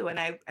two, and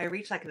I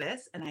reached like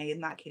this, and I am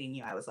not kidding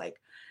you. It was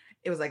like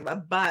a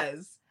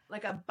buzz,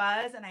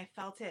 and I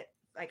felt it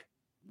like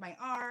my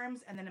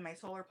arms, and then in my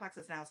solar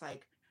plexus, and I was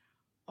like,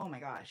 oh my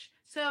gosh.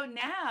 So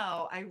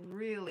now I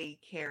really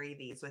carry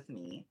these with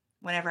me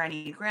whenever I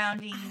need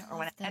grounding or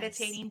when love I'm this.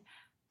 meditating.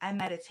 I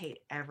meditate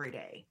every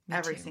day, Me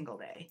every too. single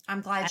day.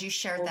 I'm glad you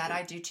shared that.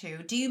 I do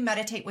too. Do you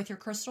meditate with your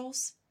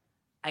crystals?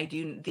 I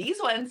do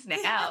these ones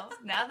now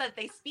that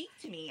they speak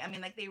to me. I mean,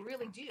 like, they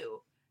really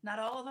do. Not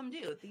all of them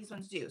do. These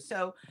ones do.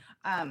 So,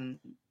 and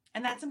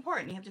that's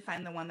important. You have to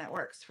find the one that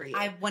works for you.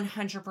 I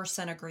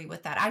 100% agree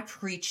with that. I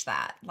preach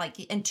that, like,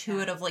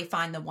 intuitively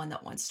find the one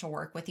that wants to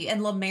work with you. And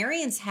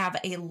Lemurians have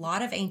a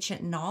lot of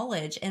ancient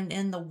knowledge, and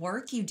in the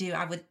work you do,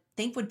 I would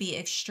think would be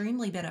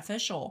extremely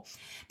beneficial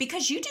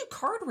because you do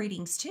card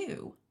readings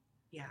too.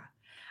 Yeah.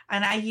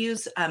 And I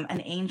use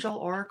an angel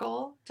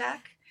oracle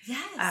deck.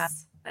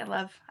 Yes. I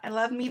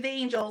love me the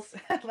angels.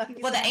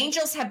 Well, the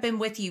angels have been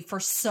with you for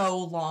so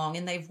long,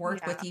 and they've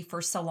worked Yeah. with you for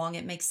so long.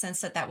 It makes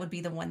sense that would be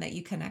the one that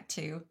you connect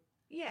to.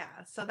 Yeah,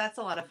 so that's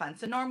a lot of fun.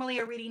 So normally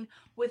a reading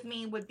with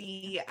me would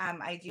be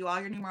I do all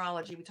your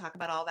numerology. We talk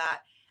about all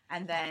that,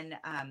 and then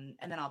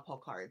I'll pull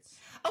cards.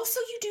 Oh, so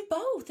you do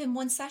both in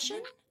one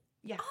session?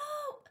 Yeah.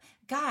 Oh,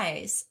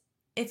 guys,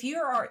 if you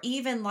are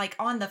even like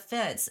on the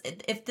fence,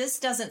 if this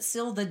doesn't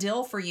seal the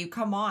deal for you,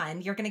 come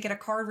on. You're going to get a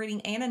card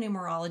reading and a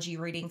numerology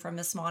reading from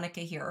Miss Monica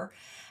here.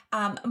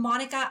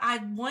 Monica, I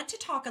want to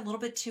talk a little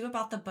bit too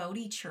about the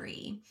Bodhi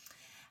tree.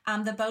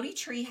 The Bodhi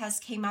tree has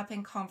came up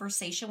in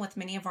conversation with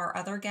many of our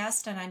other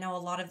guests, and I know a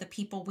lot of the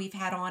people we've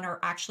had on are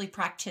actually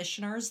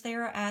practitioners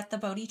there at the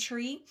Bodhi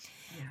tree.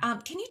 Yeah.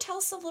 Can you tell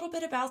us a little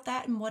bit about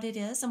that and what it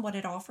is and what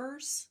it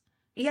offers?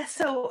 Yeah,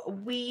 so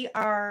we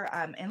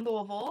are in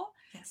Louisville,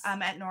 Yes.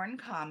 at Norton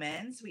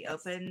Commons. We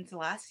opened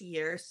last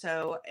year,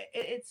 so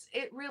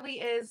it really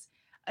is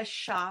a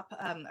shop,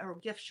 a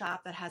gift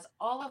shop that has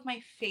all of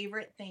my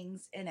favorite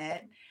things in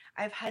it.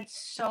 I've had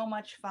so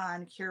much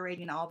fun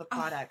curating all the Oh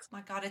products.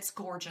 my God, it's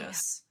Yeah.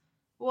 gorgeous.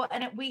 Well,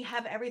 and we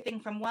have everything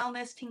from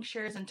wellness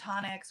tinctures and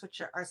tonics,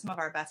 which are some of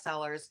our best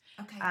sellers,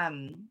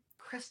 Okay.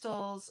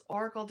 crystals,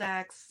 oracle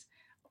decks,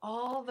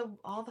 all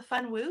the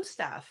fun woo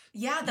stuff.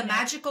 Yeah, the You know?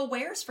 magical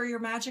wares for your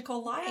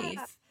magical Yeah.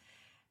 life.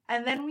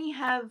 And then we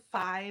have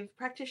 5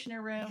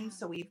 practitioner Yeah. rooms.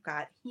 So we've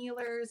got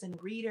healers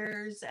and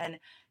readers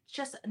and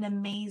just an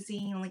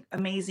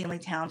amazingly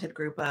talented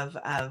group of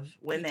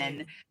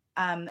women.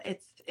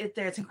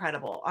 It's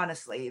incredible,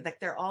 honestly. Like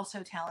they're all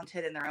so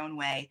talented in their own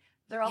way.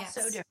 They're all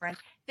so Yes. different.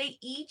 They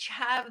each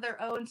have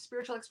their own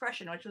spiritual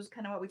expression, which was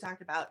kind of what we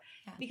talked about.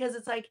 Yeah. Because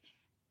it's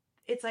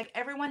like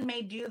everyone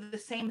may do the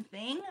same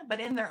thing, but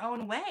in their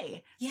own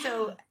way. Yeah.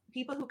 So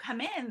people who come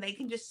in, they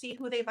can just see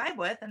who they vibe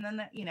with, and then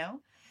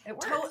it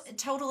works.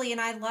 Totally.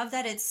 And I love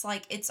that it's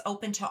like it's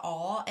open to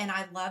all. And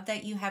I love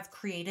that you have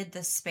created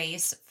this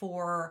space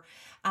for,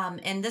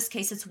 in this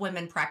case, it's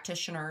women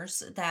practitioners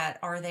that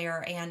are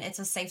there. And it's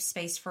a safe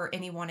space for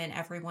anyone and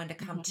everyone to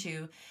come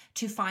to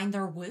find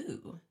their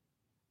woo.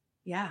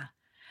 Yeah.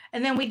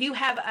 And then we do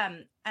have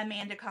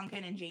Amanda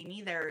Conkin and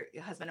Jamie, their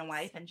husband and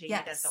wife, and Jamie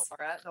does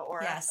the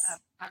aura Yes.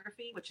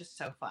 photography, which is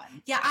so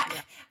fun. Yeah,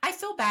 I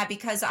feel bad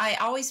because I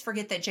always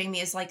forget that Jamie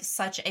is like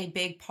such a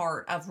big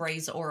part of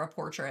Ray's aura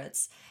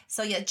portraits.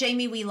 So yeah,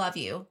 Jamie, we love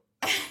you.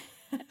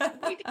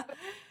 We do.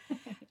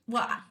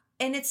 Well,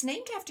 and it's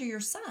named after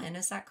your son,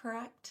 is that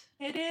correct?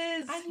 It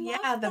is. I Yeah,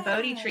 love the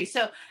Bodhi that. tree.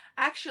 So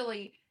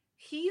actually,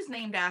 he's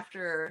named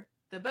after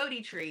the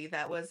Bodhi tree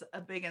that was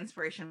a big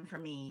inspiration for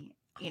me,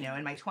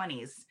 in my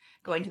 20s,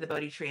 going to the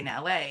Bodhi tree in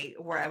LA,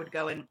 where I would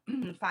go and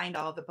find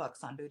all the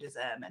books on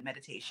Buddhism and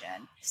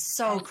meditation.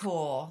 So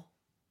cool.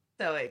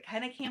 So it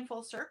kind of came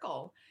full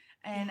circle.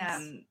 And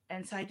Yes.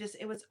 and so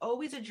it was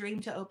always a dream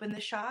to open the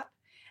shop.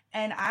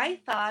 And I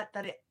thought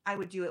that I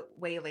would do it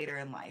way later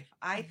in life.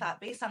 I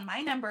thought based on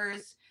my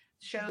numbers,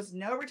 shows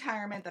no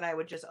retirement, that I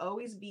would just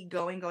always be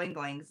going.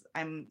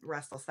 I'm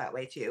restless that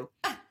way too.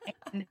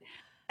 And,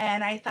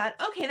 and I thought,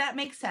 okay, that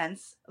makes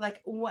sense.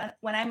 Like when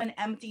I'm an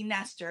empty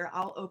nester,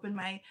 I'll open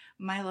my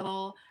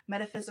little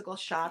metaphysical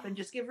shop and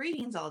just give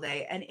readings all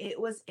day. And it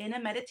was in a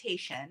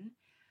meditation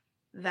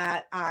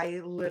that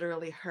I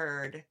literally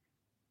heard,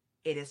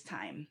 it is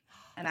time.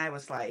 And I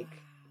was like,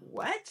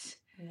 what?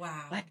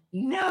 Wow. Like,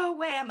 no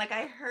way. I'm like,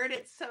 I heard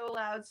it so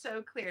loud,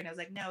 so clear. And I was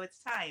like, no, it's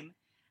time.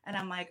 And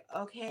I'm like,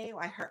 okay,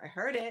 well, I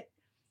heard it.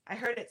 I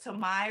heard it. So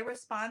my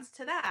response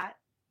to that,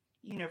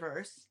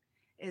 universe,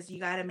 is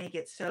you got to make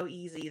it so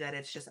easy that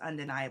it's just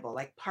undeniable,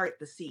 like part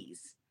the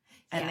seas.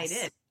 And Yes. they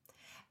did.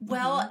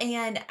 Well,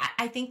 and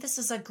I think this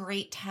is a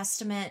great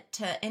testament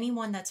to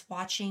anyone that's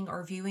watching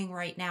or viewing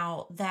right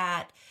now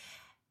that,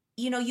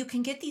 you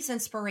can get these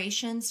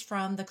inspirations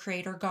from the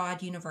creator,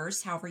 God,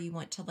 universe, however you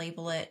want to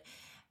label it.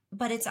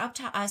 But it's up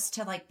to us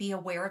to like be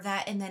aware of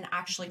that and then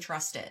actually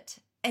trust it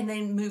and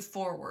then move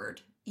forward,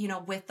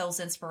 with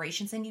those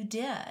inspirations. And you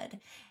did.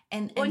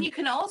 And you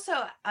can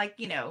also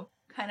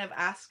kind of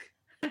ask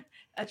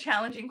a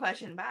challenging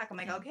question back. I'm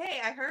like,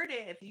 okay, I heard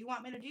it. If you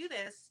want me to do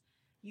this,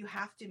 you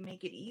have to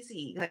make it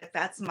easy. Like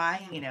that's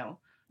my,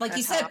 like you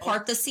that's said, how-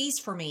 part the seas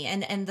for me,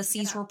 and the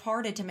seas were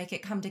parted to make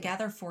it come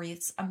together for you.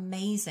 It's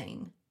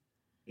amazing.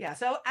 Yeah.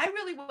 So I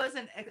really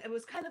wasn't, it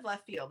was kind of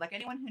left field. Like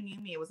anyone who knew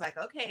me was like,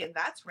 okay,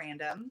 that's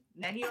random.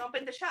 And then you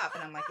opened the shop.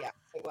 And I'm like, yeah,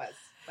 it was.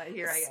 But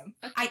here I am.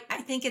 I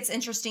think it's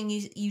interesting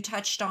you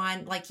touched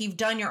on, like, you've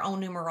done your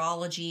own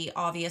numerology,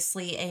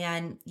 obviously,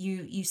 and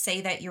you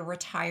say that your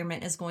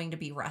retirement is going to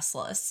be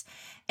restless.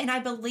 And I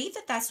believe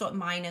that that's what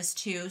mine is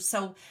too.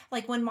 So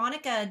like when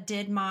Monica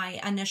did my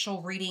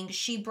initial reading,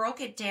 she broke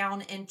it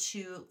down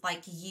into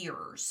like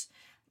years.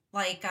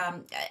 Like,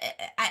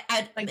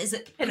 is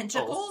it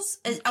pentacles?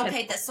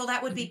 Okay, so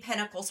that would be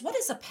pentacles. What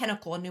is a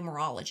pentacle in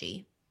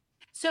numerology?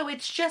 So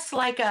it's just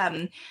like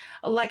a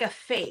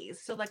phase.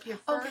 So like your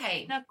first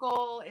Okay.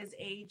 pinnacle is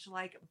age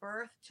like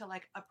birth to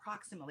like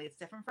approximately, it's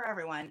different for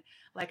everyone,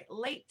 like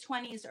late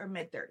 20s or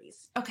mid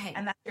 30s. Okay.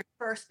 And that's your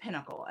first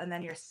pinnacle. And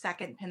then your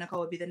second pinnacle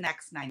would be the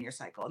next 9-year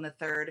cycle. And the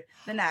third,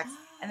 the next.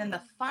 And then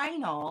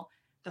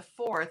the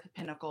fourth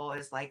pinnacle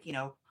is like,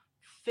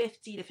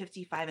 50 to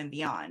 55 and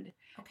beyond.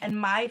 Okay. And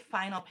my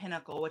final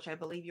pinnacle, which I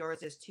believe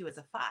yours is too, is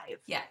a 5.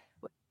 Yeah.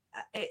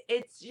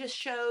 It just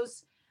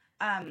shows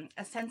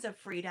a sense of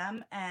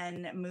freedom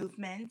and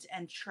movement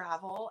and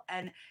travel,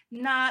 and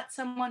not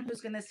someone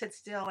who's going to sit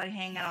still and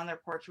hang out on their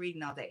porch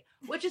reading all day,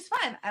 which is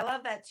fun. I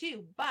love that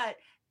too. But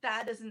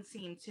that doesn't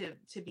seem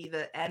to be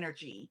the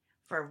energy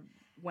for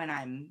when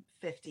I'm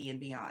 50 and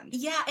beyond.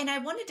 Yeah, and I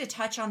wanted to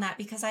touch on that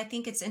because I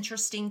think it's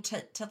interesting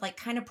to like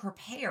kind of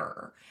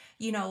prepare.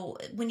 You know,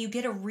 when you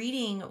get a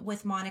reading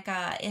with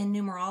Monica in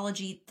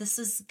numerology, this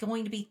is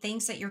going to be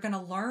things that you're going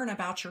to learn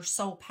about your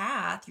soul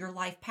path, your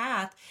life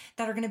path,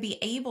 that are going to be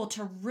able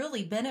to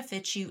really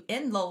benefit you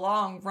in the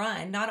long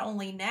run, not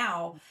only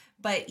now,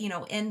 but you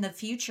know, in the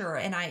future.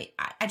 And I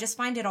just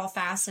find it all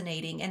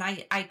fascinating, and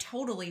I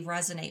totally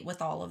resonate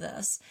with all of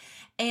this.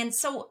 And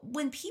so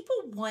when people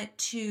want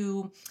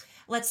to,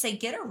 let's say,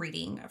 get a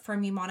reading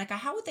from you, Monica,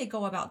 how would they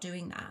go about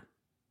doing that?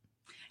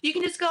 You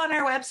can just go on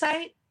our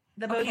website,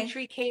 Okay.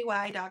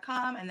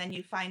 thebodhitreeky.com, and then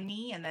you find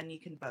me, and then you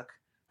can book.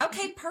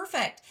 Okay,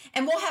 perfect.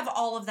 And we'll have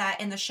all of that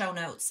in the show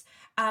notes.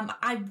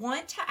 I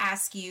want to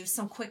ask you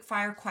some quick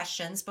fire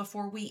questions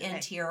before we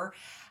end here.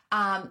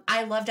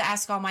 I love to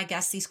ask all my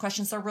guests these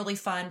questions. They're really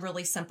fun,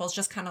 really simple. It's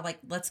just kind of like,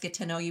 let's get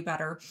to know you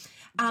better.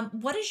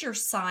 What is your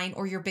sign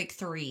or your big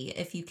three,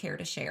 if you care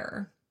to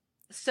share?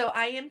 So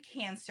I am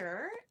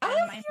Cancer. Oh,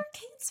 and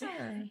you're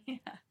Cancer. yeah.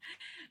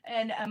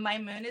 And my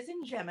moon is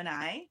in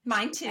Gemini.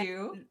 Mine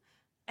too.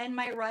 And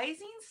my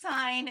rising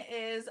sign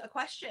is a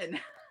question.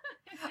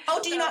 Oh,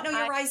 do you not know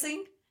your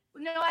rising?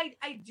 No,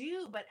 I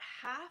do, but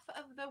half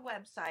of the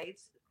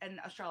websites and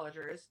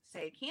astrologers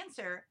say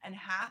Cancer, and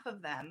half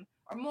of them,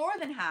 or more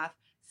than half,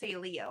 say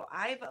Leo.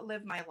 I've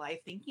lived my life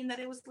thinking that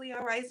it was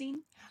Leo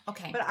rising.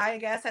 Okay. But I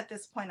guess at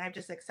this point, I've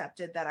just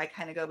accepted that I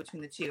kind of go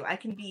between the two. I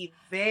can be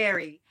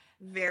very,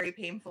 very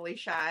painfully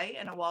shy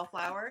and a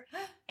wallflower.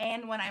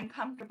 And when I'm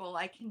comfortable,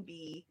 I can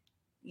be,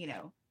 you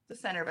know, the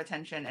center of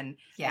attention and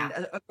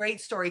a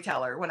great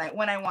storyteller when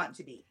I want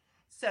to be.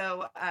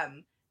 So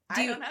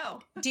I don't know.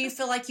 Do you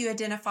feel like you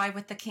identify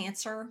with the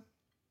Cancer?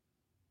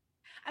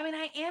 I mean,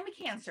 I am a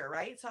Cancer,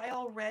 right? So I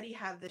already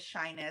have this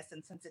shyness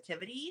and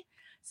sensitivity.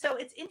 So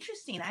it's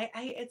interesting.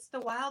 It's the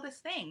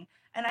wildest thing.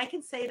 And I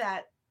can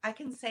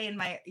say in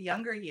my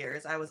younger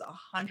years, I was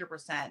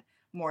 100%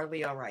 more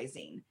Leo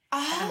rising.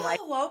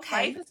 Oh,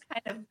 okay. Life has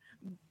kind of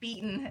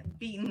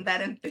beaten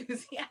that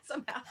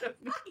enthusiasm out of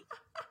me.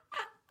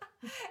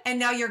 And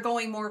now you're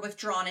going more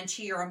withdrawn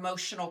into your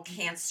emotional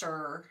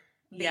Cancer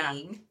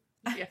being.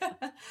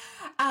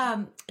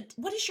 Yeah.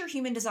 What is your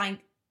human design?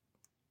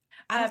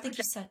 I don't think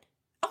you said.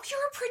 Oh, you're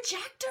a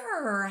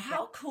projector.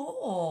 How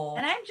cool.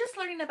 And I'm just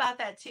learning about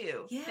that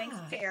too. Yeah. Thanks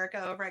to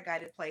Erica over at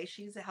Guided Play.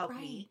 She's helped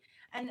me.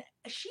 And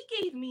she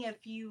gave me a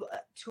few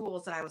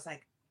tools that I was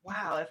like,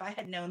 wow, if I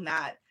had known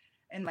that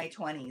in my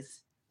 20s,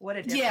 what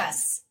a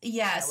difference.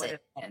 Yes. That would have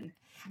been.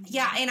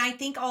 Yeah. And I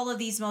think all of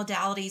these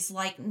modalities,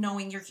 like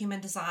knowing your human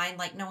design,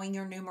 like knowing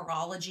your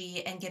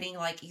numerology and getting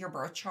like your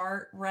birth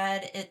chart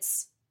read,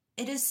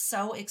 it is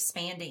so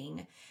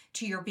expanding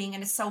to your being,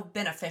 and it's so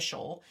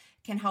beneficial,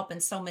 can help in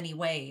so many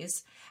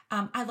ways.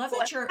 I love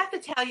that you're... I have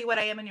to tell you what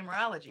I am in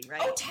numerology,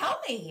 right? Oh, tell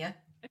me.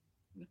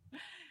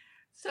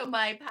 So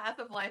my path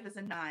of life is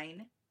a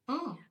 9,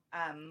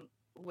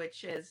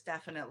 which is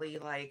definitely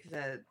like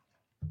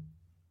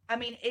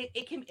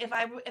it can, if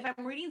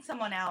I'm reading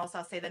someone else,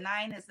 I'll say the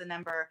 9 is the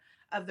number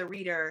of the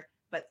reader,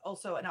 but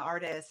also an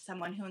artist,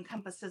 someone who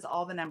encompasses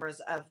all the numbers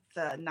of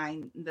the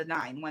 9,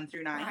 1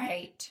 through 9.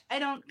 Right. I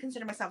don't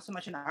consider myself so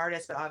much an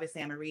artist, but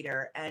obviously I'm a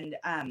reader, and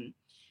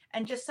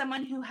just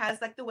someone who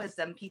has like the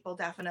wisdom. People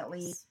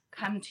definitely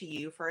come to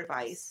you for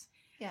advice.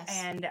 Yes.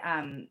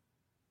 And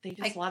they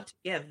just love to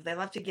give. They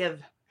love to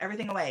give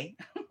everything away.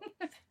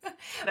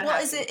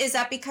 Well, is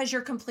that because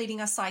you're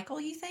completing a cycle,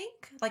 you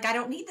think? Like, I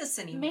don't need this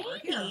anymore.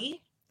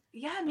 Maybe.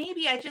 Yeah,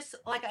 maybe. I just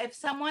like,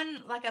 if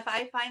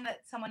I find that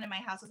someone in my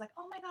house is like,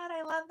 oh my God,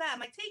 I love that,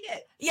 I'm like, take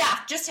it. Yeah,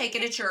 just take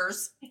it. It's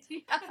yours.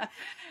 Yeah.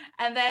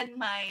 And then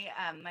my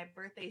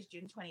birthday is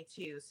June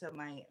 22. So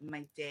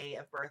my day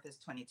of birth is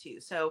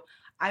 22. So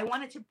I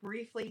wanted to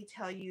briefly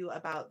tell you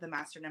about the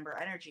master number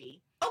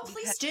energy. Oh,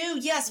 please do.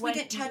 Yes, we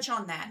didn't touch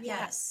on that. Yeah.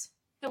 Yes.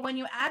 So when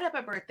you add up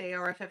a birthday,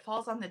 or if it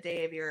falls on the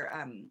day of your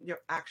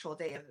actual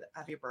day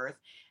of your birth,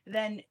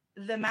 then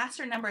the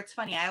master number, it's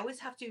funny, I always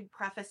have to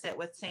preface it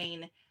with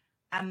saying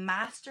a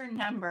master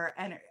number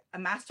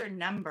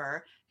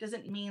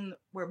doesn't mean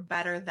we're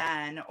better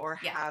than or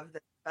have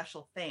the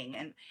special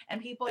thing.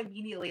 And people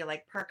immediately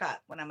like perk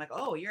up when I'm like,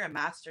 oh, you're a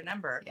master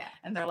number. Yeah.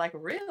 And they're like,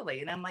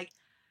 really? And I'm like,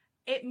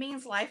 it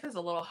means life is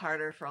a little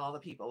harder for all the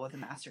people with a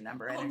master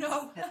number. Oh,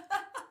 no.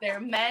 They're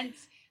meant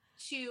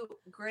to,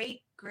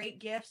 great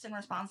gifts and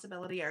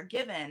responsibility are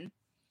given.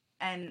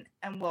 And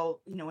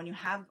well, you know, when you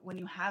have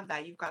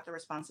that, you've got the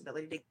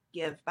responsibility to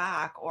give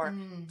back or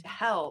to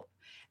help.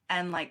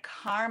 And like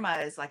karma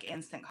is like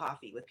instant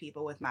coffee with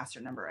people with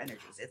master number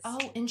energies. It's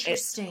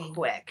interesting. It's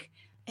quick.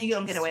 You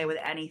don't get away with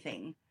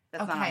anything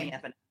that's not on the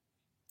up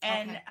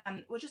and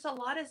well, just a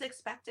lot is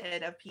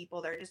expected of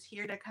people. They're just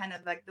here to kind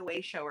of like the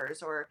way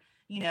showers, or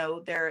you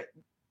know,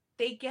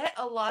 they get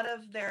a lot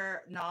of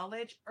their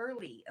knowledge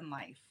early in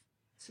life,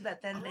 so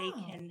that then they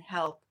can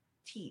help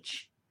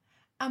teach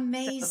So that's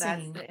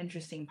Amazing. the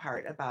interesting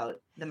part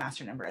about the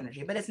master number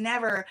energy. But it's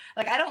never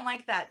like, I don't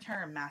like that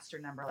term master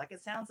number. Like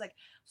it sounds like,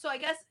 so I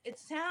guess it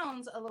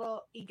sounds a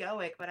little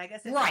egoic, but I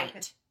guess it's like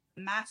Right.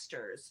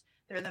 masters.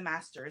 They're the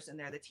masters and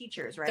they're the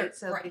teachers, right?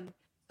 They're, right.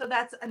 So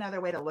that's another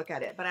way to look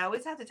at it. But I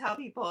always have to tell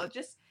people,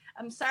 just,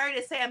 I'm sorry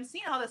to say, I'm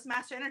seeing all this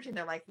master energy. And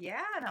they're like,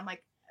 yeah. And I'm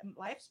like,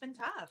 life's been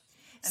tough.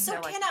 And So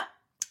they're like, can a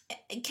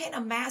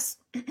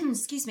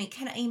excuse me,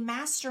 can a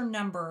master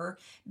number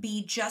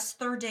be just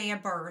their day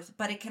of birth,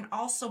 but it can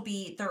also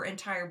be their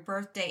entire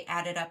birthday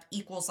added up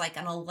equals like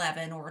an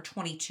 11 or a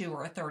 22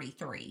 or a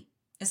 33?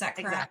 Is that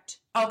correct?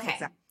 exactly. Okay.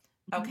 Exactly.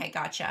 Okay,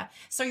 gotcha.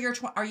 So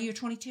are you a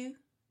 22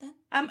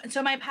 then?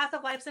 So my path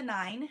of life's a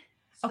 9.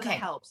 So Okay. that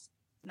helps.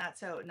 Not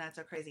so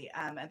crazy.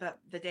 But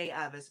the day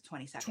of is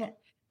 22nd. Tw-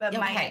 But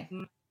okay.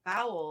 my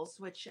vowels,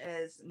 which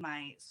is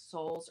my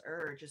soul's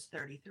urge, is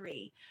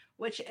 33,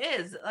 which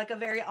is like a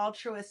very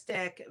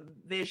altruistic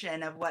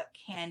vision of what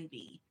can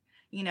be,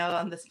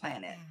 on this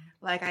planet.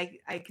 Like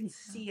I can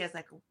see as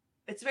like,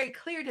 it's very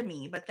clear to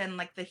me, but then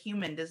like the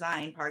human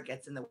design part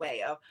gets in the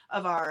way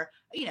of our,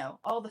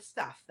 all the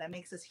stuff that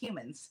makes us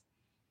humans.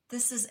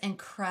 This is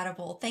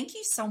incredible. Thank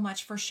you so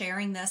much for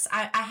sharing this.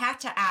 I have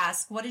to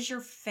ask, what is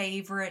your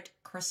favorite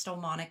crystal,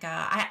 Monica?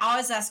 I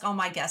always ask all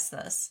my guests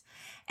this.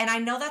 And I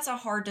know that's a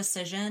hard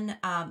decision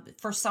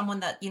for someone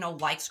that,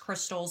 likes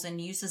crystals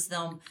and uses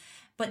them.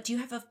 But do you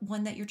have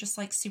one that you're just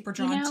like super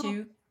drawn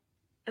to?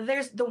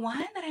 There's the one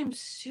that I'm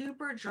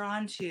super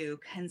drawn to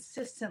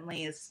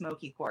consistently is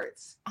smoky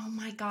quartz. Oh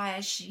my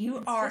gosh,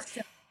 you are.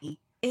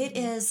 It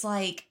is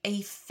like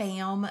a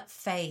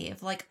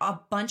fave. Like a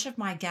bunch of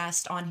my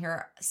guests on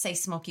here say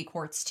smoky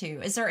quartz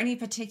too. Is there any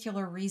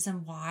particular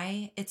reason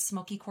why it's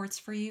smoky quartz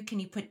for you? Can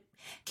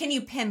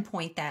you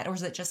pinpoint that, or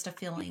is it just a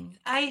feeling?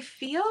 I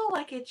feel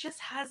like it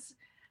just has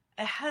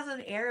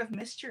an air of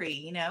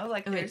mystery,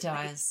 like it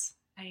does.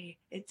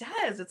 It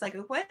does. It's like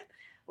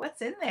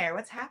what's in there?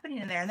 What's happening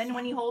in there? And then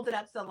when you hold it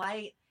up to the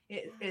light,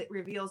 it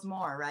reveals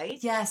more, right?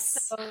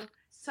 Yes.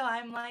 So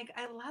I'm like,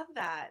 I love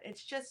that.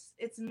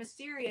 It's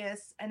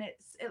mysterious and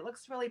it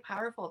looks really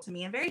powerful to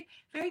me and very,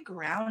 very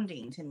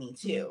grounding to me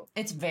too.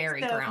 It's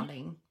very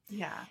grounding.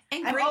 Yeah.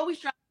 And I'm always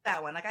drawn to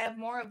that one. Like I have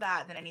more of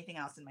that than anything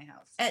else in my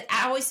house.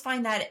 I always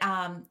find that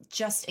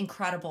just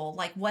incredible.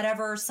 Like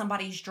whatever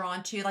somebody's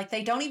drawn to, like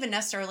they don't even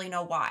necessarily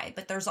know why,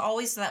 but there's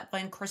always that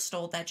one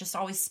crystal that just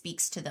always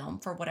speaks to them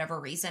for whatever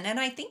reason. And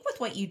I think with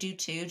what you do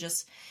too,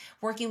 just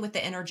working with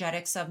the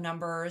energetics of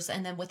numbers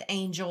and then with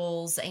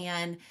angels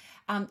and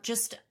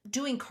just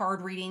doing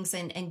card readings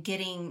and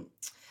getting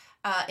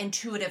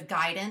intuitive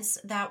guidance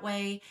that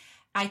way.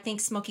 I think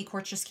smoky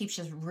quartz just keeps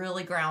you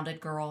really grounded,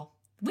 girl.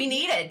 We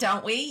need it,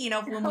 don't we?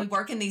 When we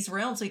work in these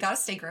realms, we got to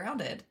stay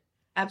grounded.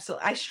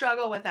 Absolutely. I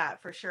struggle with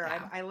that for sure.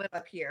 Yeah. I live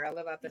up here. I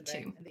live up in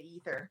the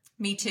ether.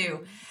 Me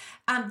too.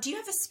 Do you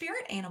have a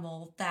spirit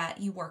animal that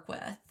you work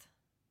with?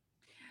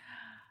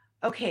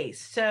 Okay.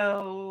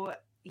 So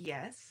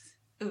yes.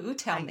 Ooh,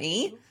 tell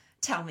me.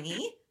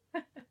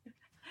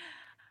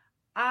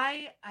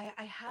 I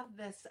have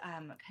this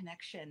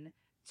connection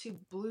to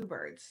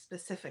bluebirds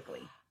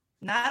specifically.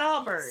 Not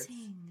all birds,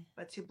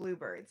 but to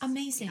bluebirds.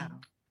 Amazing.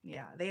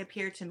 Yeah. They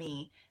appear to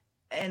me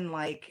and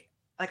like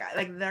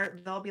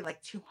there'll be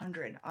like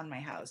 200 on my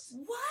house.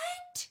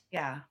 What?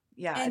 Yeah.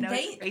 And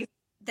they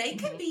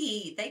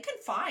can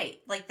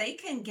fight. Like they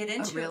can get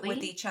into it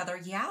with each other.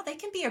 Yeah, they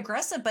can be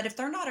aggressive, but if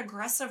they're not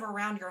aggressive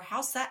around your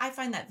house, I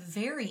find that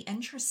very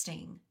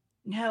interesting.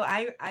 No,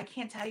 I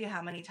can't tell you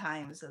how many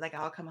times like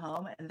I'll come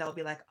home and there'll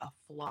be like a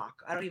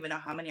flock. I don't even know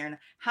how many are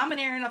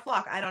in a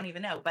flock. I don't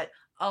even know, but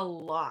a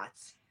lot.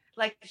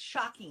 Like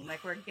shocking.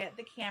 Like we're get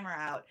the camera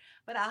out.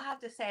 But I'll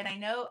have to say, and I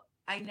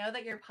know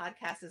that your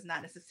podcast is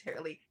not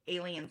necessarily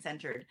alien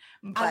centered.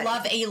 I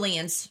love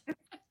aliens.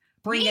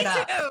 Bring it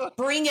up.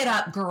 Bring it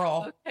up,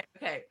 girl.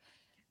 Okay.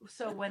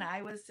 So when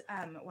I was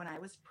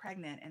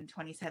pregnant in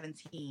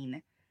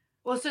 2017.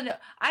 Well, so no,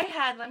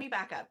 let me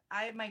back up.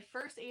 My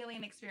first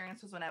alien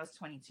experience was when I was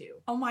 22.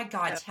 Oh my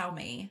God, tell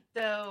me.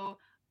 So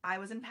I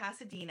was in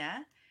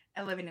Pasadena,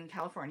 living in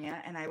California,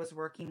 and I was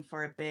working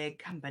for a big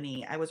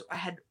company. I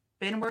had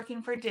been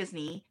working for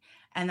Disney,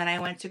 and then I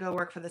went to go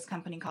work for this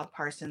company called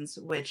Parsons,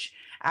 which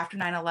after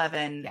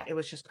 9/11, it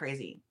was just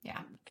crazy.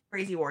 Yeah.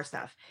 Crazy war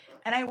stuff.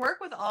 And I work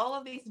with all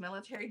of these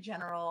military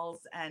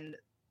generals and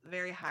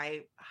very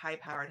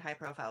high-powered,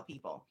 high-profile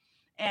people.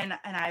 And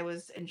I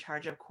was in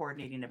charge of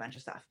coordinating a bunch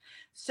of stuff.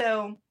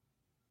 So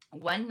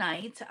one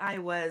night I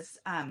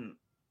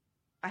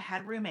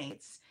had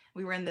roommates.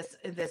 We were in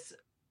this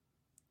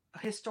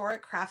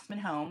historic craftsman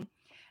home,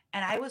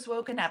 and I was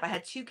woken up. I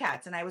had 2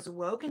 cats, and I was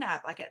woken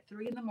up like at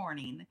 3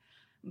 a.m.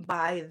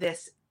 by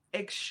this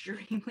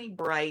extremely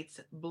bright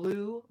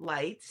blue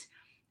light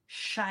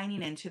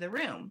shining into the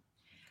room.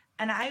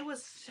 And I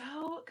was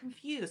so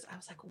confused. I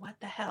was like, what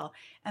the hell?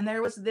 And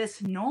there was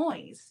this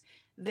noise,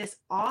 this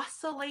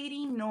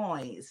oscillating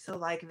noise. So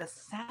like the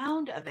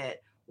sound of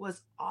it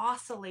was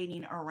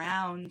oscillating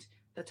around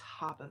the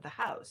top of the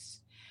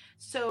house.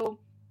 So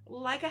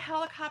like a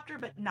helicopter,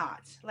 but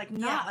not like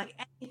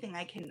anything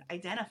I can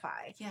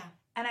identify. Yeah.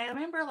 And I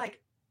remember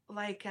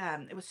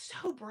it was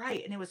so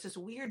bright and it was this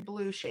weird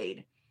blue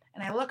shade.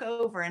 And I look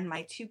over and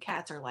my two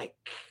cats are like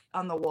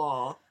on the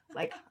wall,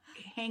 like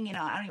hanging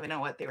on. I don't even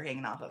know what they were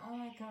hanging off of. Oh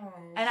my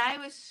And gosh. I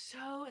was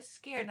so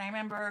scared. And I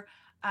remember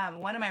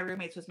one of my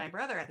roommates was my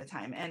brother at the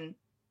time. And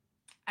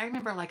I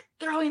remember like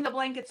throwing the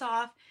blankets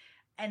off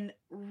and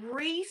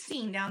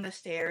racing down the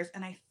stairs.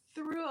 And I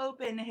threw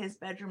open his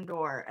bedroom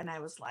door and I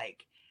was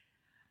like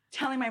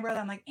telling my brother,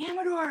 I'm like,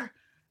 Amador.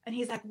 And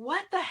he's like,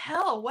 what the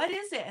hell? What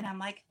is it? And I'm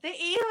like, the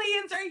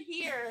aliens are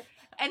here.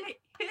 And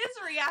his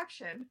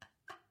reaction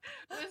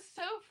was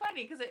so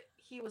funny because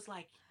he was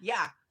like,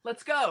 yeah,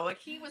 let's go. Like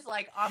he was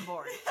like on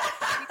board. We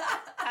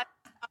had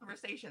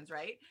conversations,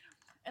 right?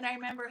 And I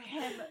remember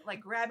him like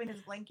grabbing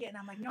his blanket and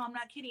I'm like, no, I'm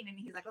not kidding. And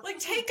he's like, Like,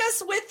 take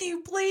us with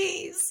you,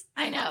 please.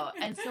 I know.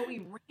 And so we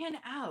ran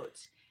out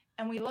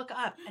and we look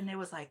up and it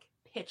was like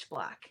pitch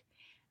black.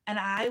 And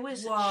I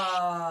was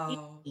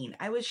shaking.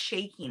 I was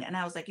shaking. And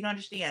I was like, you don't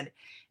understand.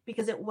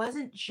 Because it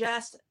wasn't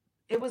just,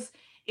 it was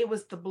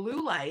the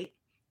blue light,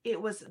 it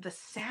was the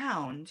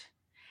sound,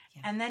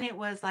 and then it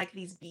was like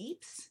these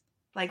beeps,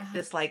 like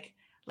this like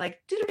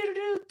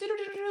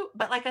do-do-do-do-do-do-do-do,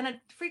 but like on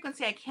a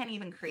frequency I can't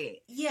even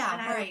create. Yeah,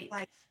 and I was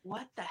like,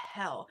 what the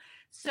hell?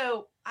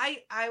 So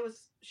I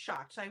was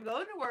shocked. So I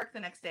go to work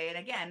the next day, and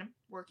again,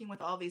 working with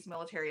all these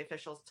military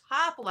officials,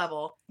 top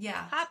level,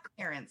 top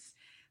clearance,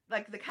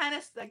 like the kind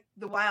of like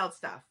the wild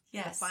stuff,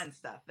 the fun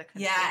stuff, the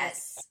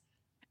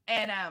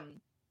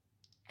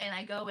and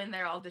I go in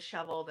there all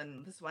disheveled,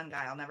 and this one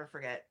guy, I'll never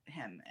forget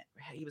him.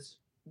 He was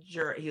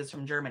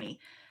from Germany,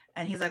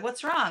 and he's like,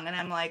 "What's wrong?" And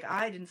I'm like,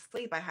 "I didn't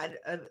sleep. I had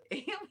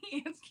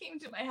aliens came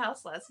to my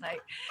house last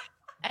night."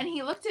 And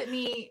he looked at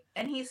me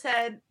and he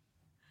said,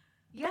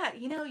 "Yeah,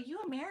 you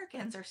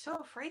Americans are so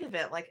afraid of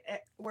it. Like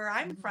where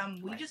I'm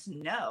from, we just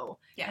know."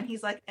 Yeah. And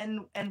he's like,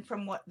 "And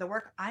from what the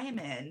work I am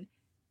in,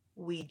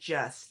 we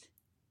just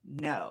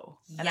know."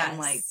 And I'm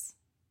like,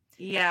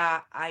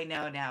 yeah, I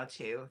know now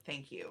too.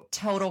 Thank you.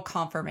 Total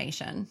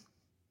confirmation.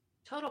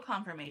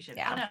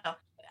 Yeah. I know.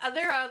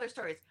 There are other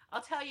stories.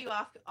 I'll tell you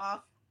off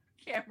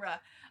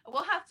camera.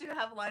 We'll have to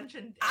have lunch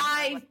and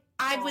I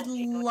would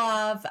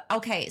love.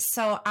 Okay,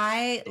 so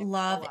I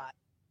love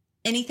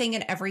anything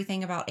and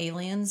everything about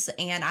aliens,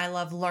 and I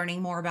love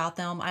learning more about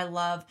them. I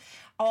love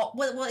all.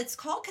 Well, it's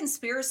called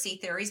conspiracy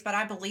theories, but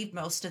I believe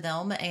most of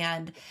them,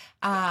 and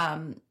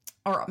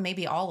or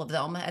maybe all of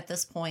them at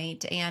this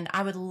point. And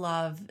I would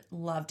love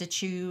to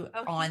chew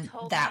on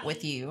that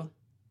with you.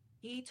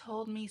 He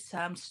told me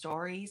some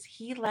stories.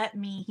 He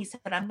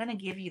said, I'm going to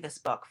give you this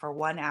book for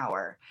 1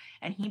 hour.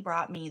 And he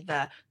brought me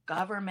the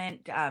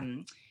government,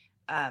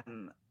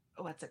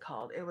 what's it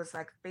called? It was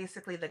like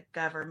basically the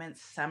government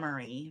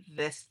summary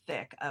this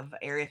thick of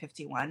Area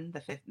 51,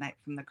 the fifth night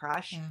from the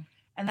crush. Yeah.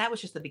 And that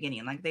was just the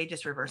beginning. Like they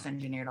just reverse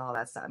engineered all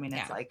that stuff. I mean,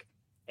 it's like,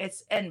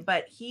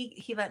 but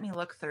he let me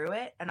look through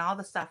it, and all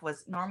the stuff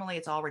was normally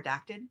it's all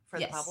redacted for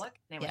the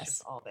public, and it was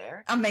just all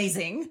there.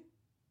 Amazing.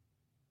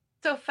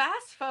 So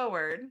fast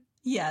forward,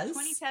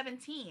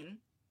 2017,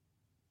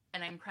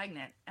 and I'm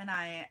pregnant, and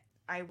I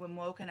am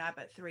woken up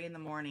at 3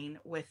 a.m.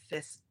 with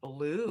this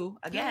blue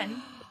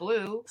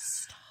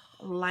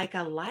like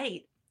a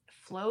light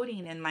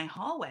floating in my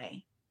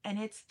hallway, and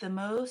it's the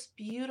most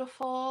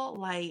beautiful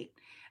light,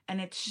 and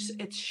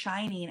it's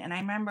shining, and I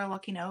remember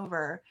looking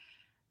over.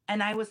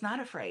 And I was not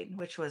afraid,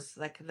 which was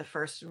like the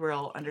first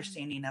real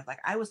understanding of like,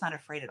 I was not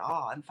afraid at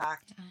all. In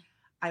fact,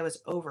 I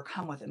was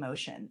overcome with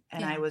emotion,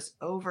 and I was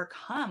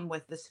overcome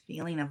with this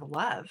feeling of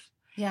love.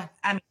 Yeah.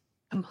 I mean,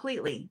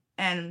 completely.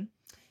 And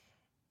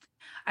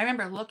I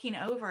remember looking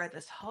over at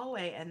this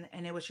hallway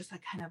and it was just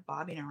like kind of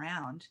bobbing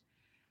around.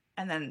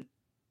 And then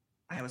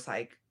I was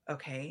like,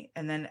 okay.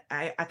 And then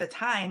at the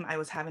time I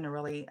was having a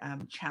really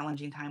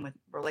challenging time with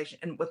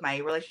my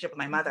relationship with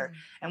my mother,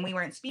 and we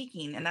weren't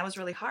speaking, and that was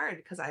really hard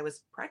because I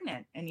was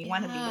pregnant and you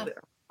want to be with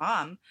her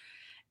mom.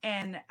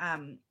 And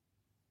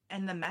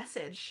the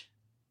message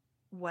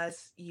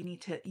was, you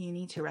need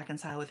to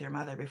reconcile with your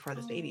mother before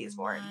this baby is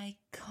born. Oh my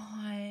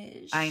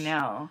gosh. I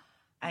know.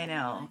 Oh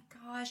my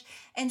gosh.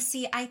 And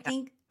see, I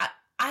think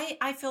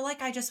I feel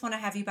like I just want to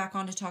have you back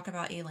on to talk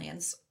about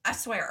aliens. I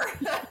swear.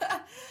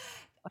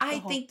 I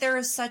think there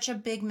is such a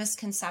big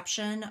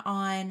misconception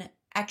on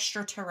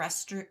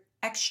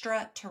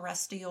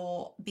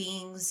extraterrestrial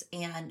beings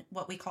and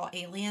what we call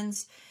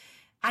aliens.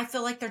 I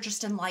feel like they're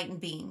just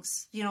enlightened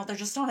beings. They're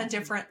just on a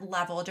different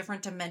level, a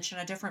different dimension,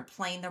 a different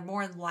plane. They're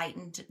more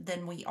enlightened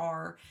than we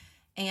are.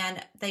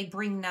 And they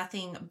bring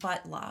nothing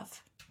but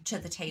love to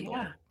the table.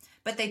 Yeah.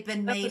 But they've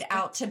been made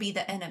out to be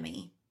the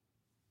enemy.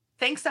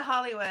 Thanks to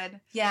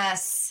Hollywood.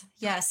 Yes,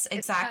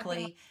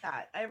 exactly. Like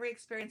that. Every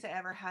experience I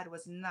ever had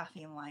was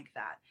nothing like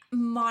that.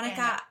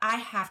 Monica, I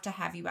have to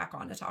have you back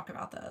on to talk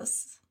about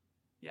this.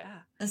 Yeah.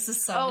 This is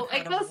so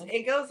incredible.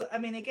 It goes, I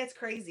mean, it gets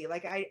crazy.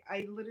 Like I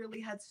literally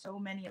had so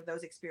many of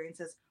those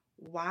experiences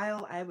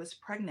while I was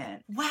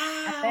pregnant.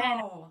 Wow.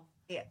 And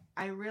then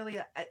I really,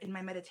 in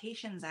my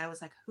meditations, I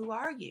was like, who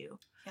are you?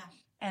 Yeah.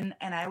 And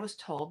I was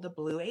told the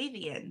blue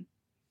avian.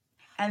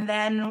 And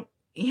then,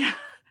 yeah.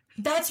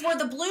 That's where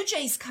the Blue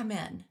Jays come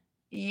in.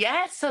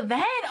 Yes. So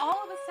then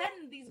all of a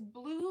sudden these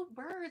blue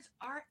birds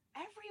are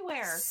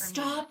everywhere for me.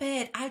 Stop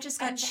it. I just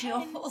got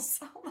chills.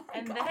 Oh my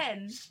And gosh.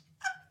 then,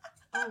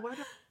 oh, where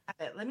do I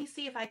have it? Let me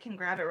see if I can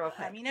grab it real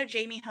quick. You know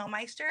Jamie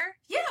Homeister?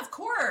 Yeah, of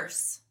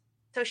course.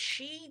 So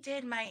she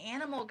did my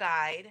animal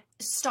guide.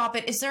 Stop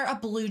it. Is there a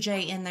Blue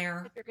Jay in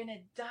there? You're going to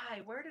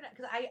die. Where did I,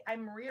 because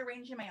I'm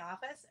rearranging my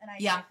office and I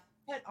Yeah.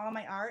 put all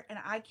my art, and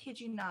I kid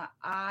you not,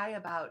 I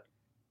about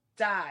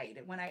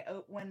died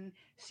when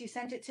she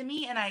sent it to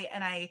me, and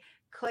I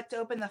clicked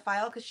open the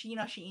file, because she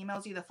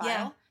emails you the file.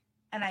 Yeah.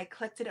 And I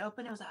clicked it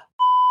open. It was a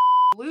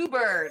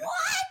bluebird.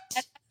 What?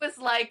 And I was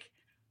like,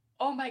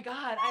 oh my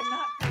God, I'm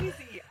not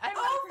crazy. I'm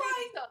not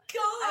crazy.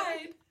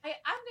 God.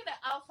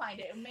 I'll find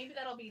it. And maybe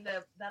that'll be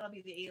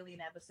the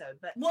alien episode.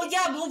 But Well,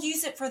 yeah, we'll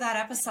use it for that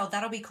episode.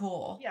 That'll be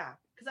cool. Yeah,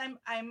 because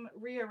I'm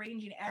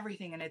rearranging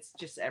everything, and it's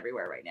just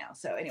everywhere right now.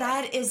 So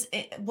anyway,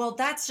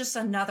 that's just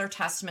another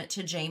testament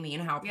to Jamie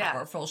and how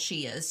powerful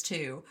she is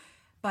too.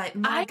 But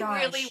my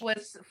gosh, I really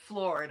was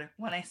floored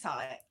when I saw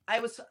it. I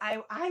was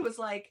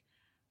like,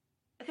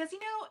 because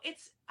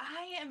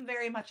I am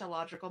very much a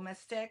logical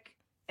mystic.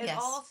 It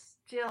all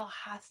still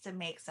has to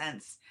make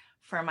sense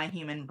for my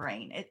human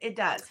brain. It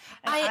does.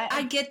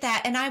 I get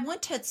that. And I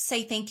want to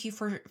say thank you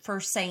for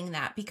saying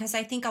that, because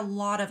I think a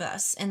lot of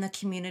us in the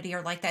community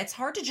are like that. It's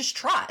hard to just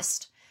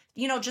trust,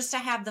 just to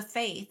have the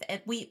faith.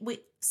 We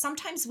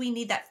sometimes we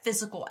need that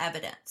physical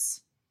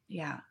evidence.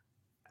 Yeah.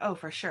 Oh,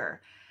 for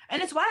sure.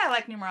 And it's why I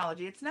like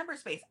numerology. It's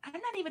numbers based. I'm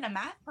not even a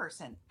math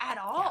person at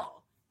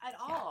all. At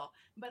all.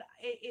 But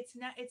it's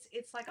not,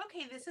 it's like,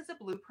 okay, this is a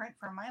blueprint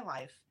for my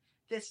life.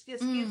 This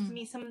just gives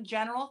me some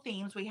general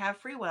themes. We have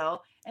free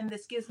will, and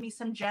this gives me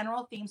some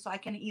general themes, so I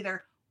can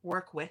either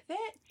work with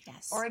it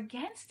or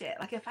against it.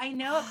 Like if I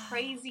know a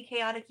crazy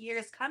chaotic year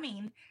is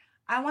coming,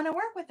 I want to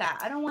work with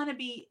that. I don't want to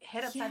be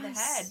hit upside the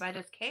head by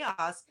this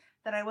chaos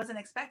that I wasn't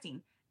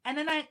expecting. And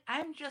then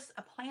I'm just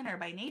a planner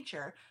by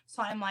nature.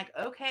 So I'm like,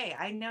 okay,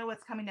 I know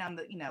what's coming down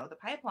the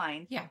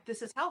pipeline. Yeah.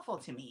 This is helpful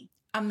to me.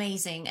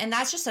 Amazing. And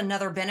that's just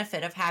another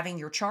benefit of having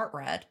your chart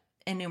read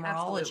in numerology.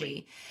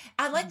 Absolutely.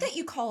 I like that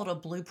you call it a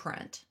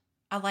blueprint.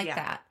 I like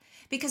that,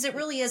 because it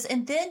really is.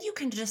 And then you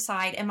can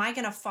decide, am I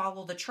going to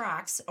follow the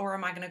tracks, or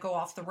am I going to go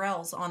off the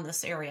rails on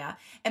this area?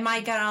 Am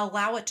I going to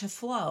allow it to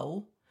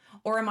flow,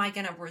 or am I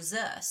going to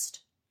resist?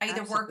 I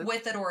either work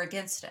with it or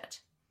against it.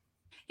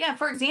 Yeah.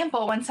 For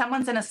example, when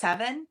someone's in a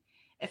 7,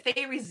 if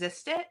they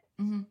resist it,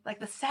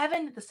 like the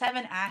 7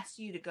 asks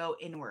you to go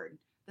inward.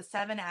 The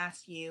 7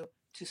 asks you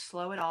to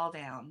slow it all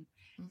down.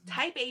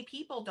 Type A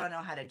people don't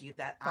know how to do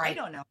that. Right. I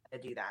don't know how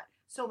to do that.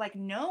 So like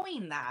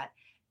knowing that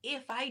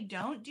if I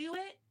don't do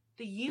it,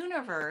 the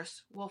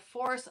universe will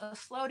force a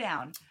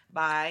slowdown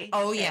by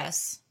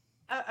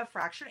a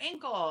fractured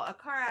ankle, a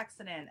car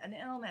accident, an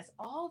illness,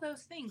 all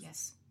those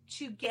things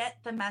to get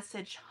the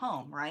message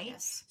home, right?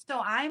 Yes.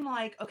 So I'm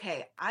like,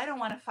 okay, I don't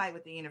want to fight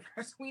with the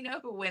universe. We know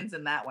who wins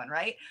in that one,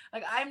 right?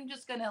 Like I'm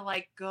just going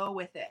to go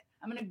with it.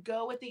 I'm going to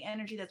go with the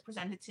energy that's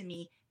presented to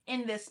me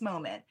in this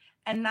moment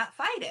and not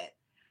fight it.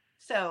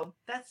 So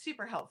that's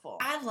super helpful.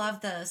 I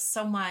love this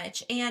so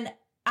much. And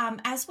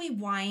as we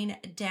wind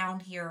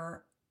down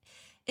here,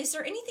 is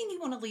there anything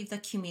you want to leave the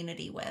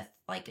community with?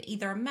 Like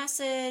either a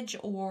message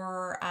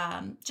or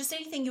just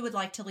anything you would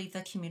like to leave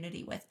the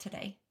community with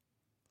today?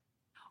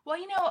 Well,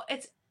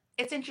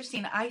 it's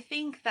interesting. I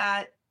think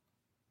that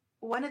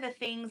one of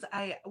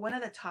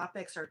the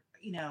topics or,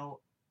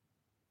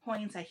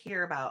 points I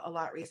hear about a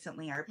lot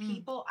recently are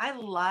people. I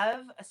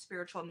love a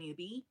spiritual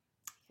newbie.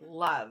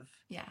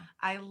 Yeah.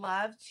 I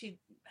love to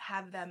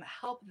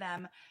help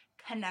them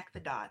connect the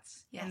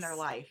dots in their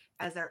life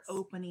as they're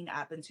opening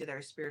up into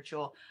their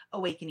spiritual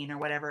awakening or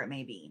whatever it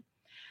may be.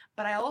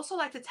 But I also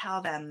like to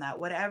tell them that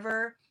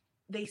whatever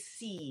they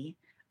see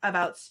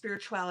about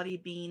spirituality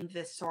being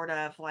this sort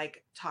of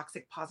like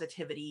toxic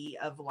positivity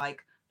of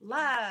like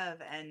love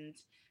and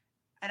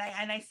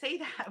I say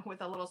that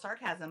with a little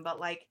sarcasm, but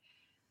like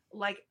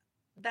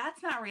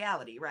that's not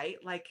reality, right?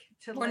 Like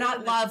we're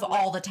not love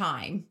all the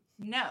time.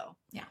 No.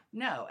 Yeah.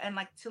 No. And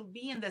like to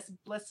be in this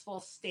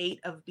blissful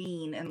state of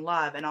being in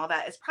love and all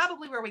that is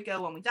probably where we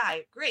go when we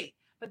die. Great.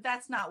 But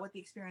that's not what the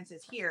experience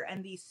is here.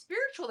 And the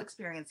spiritual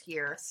experience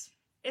here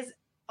is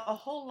a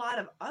whole lot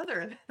of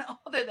other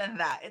than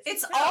that.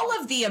 It's all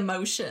of the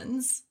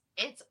emotions.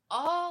 It's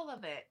all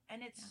of it.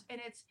 And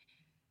it's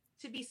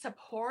to be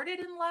supported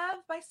in love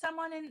by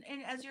someone and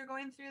as you're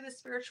going through the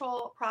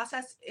spiritual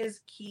process is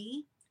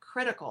key,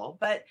 critical.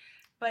 But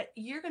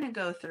you're going to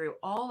go through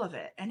all of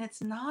it, and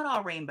it's not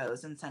all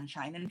rainbows and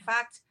sunshine. In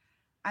fact,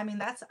 I mean,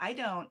 that's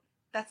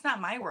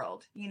not my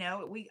world.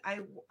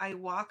 I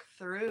walk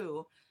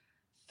through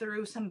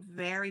some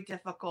very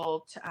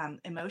difficult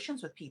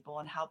emotions with people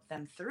and help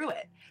them through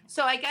it.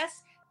 So I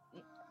guess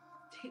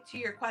to answer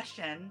your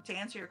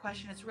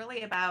question, it's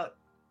really about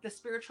the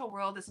spiritual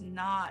world is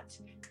not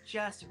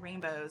just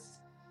rainbows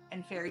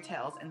and fairy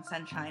tales and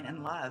sunshine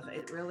and love.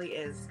 It really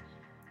is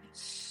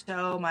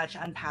so much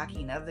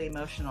unpacking of the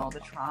emotional, the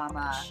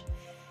trauma.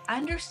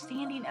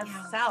 understanding of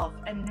self,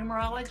 and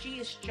numerology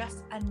is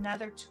just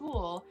another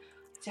tool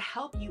to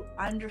help you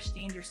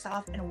understand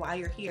yourself and why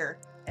you're here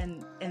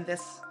in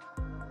this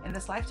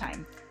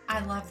lifetime. I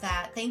love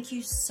that. Thank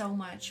you so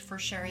much for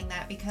sharing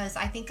that, because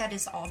I think that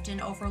is often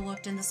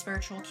overlooked in the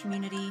spiritual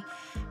community.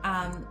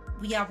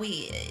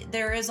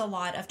 There is a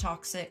lot of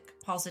toxic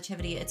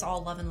positivity. It's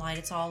all love and light.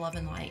 It's all love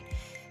and light.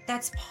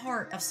 That's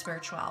part of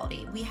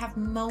spirituality. We have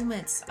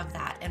moments of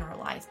that in our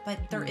life, but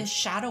there is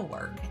shadow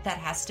work that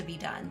has to be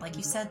done. Like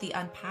you said, the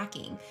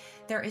unpacking.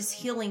 There is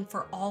healing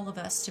for all of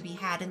us to be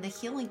had, and the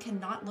healing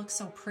cannot look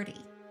so pretty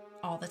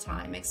all the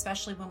time,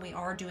 especially when we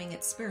are doing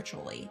it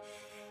spiritually.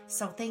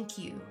 So thank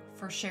you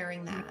for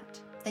sharing that.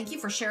 Thank you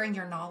for sharing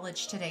your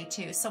knowledge today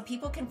too. So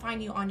people can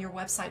find you on your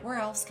website. Where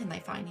else can they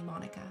find you,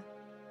 Monica?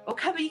 Well,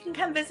 you can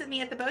come visit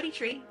me at the Bodhi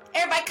Tree.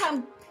 Everybody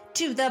come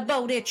to the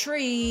Bodhi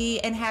Tree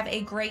and have a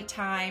great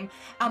time.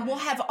 We'll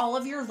have all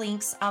of your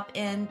links up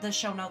in the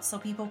show notes so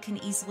people can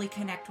easily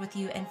connect with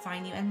you and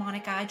find you. And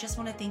Monica, I just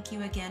want to thank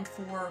you again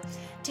for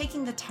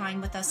taking the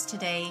time with us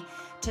today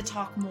to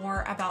talk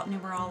more about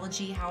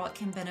numerology, how it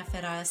can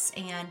benefit us,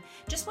 and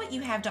just what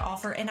you have to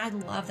offer. And I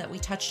love that we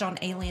touched on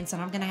aliens,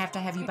 and I'm going to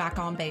have you back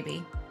on,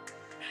 baby.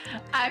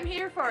 I'm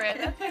here for it.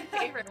 That's my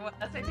favorite one.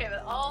 That's my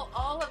favorite. All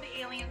of the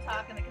alien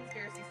talk and the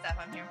conspiracy stuff,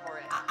 I'm here for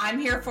it. I'm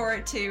here for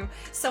it too.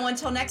 So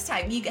until next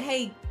time,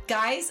 hey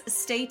guys,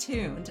 stay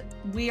tuned.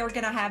 We are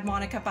going to have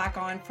Monica back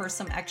on for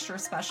some extra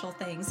special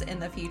things in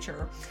the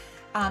future.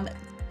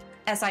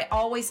 As I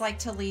always like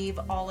to leave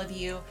all of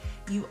you,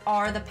 you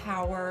are the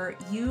power.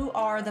 You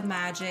are the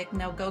magic.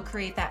 Now go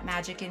create that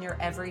magic in your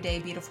everyday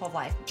beautiful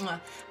life.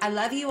 I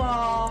love you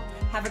all.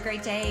 Have a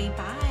great day.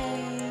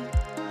 Bye.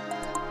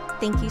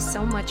 Thank you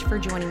so much for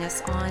joining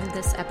us on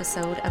this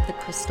episode of the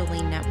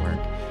Crystalline Network.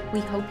 We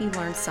hope you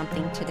learned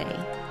something today.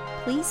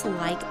 Please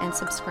like and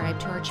subscribe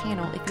to our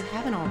channel if you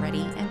haven't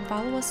already, and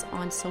follow us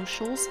on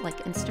socials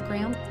like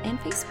Instagram and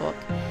Facebook,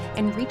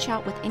 and reach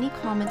out with any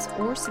comments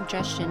or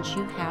suggestions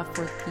you have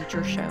for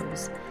future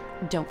shows.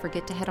 Don't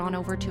forget to head on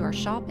over to our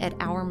shop at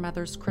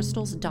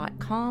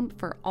ourmotherscrystals.com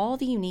for all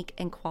the unique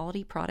and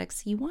quality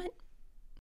products you want.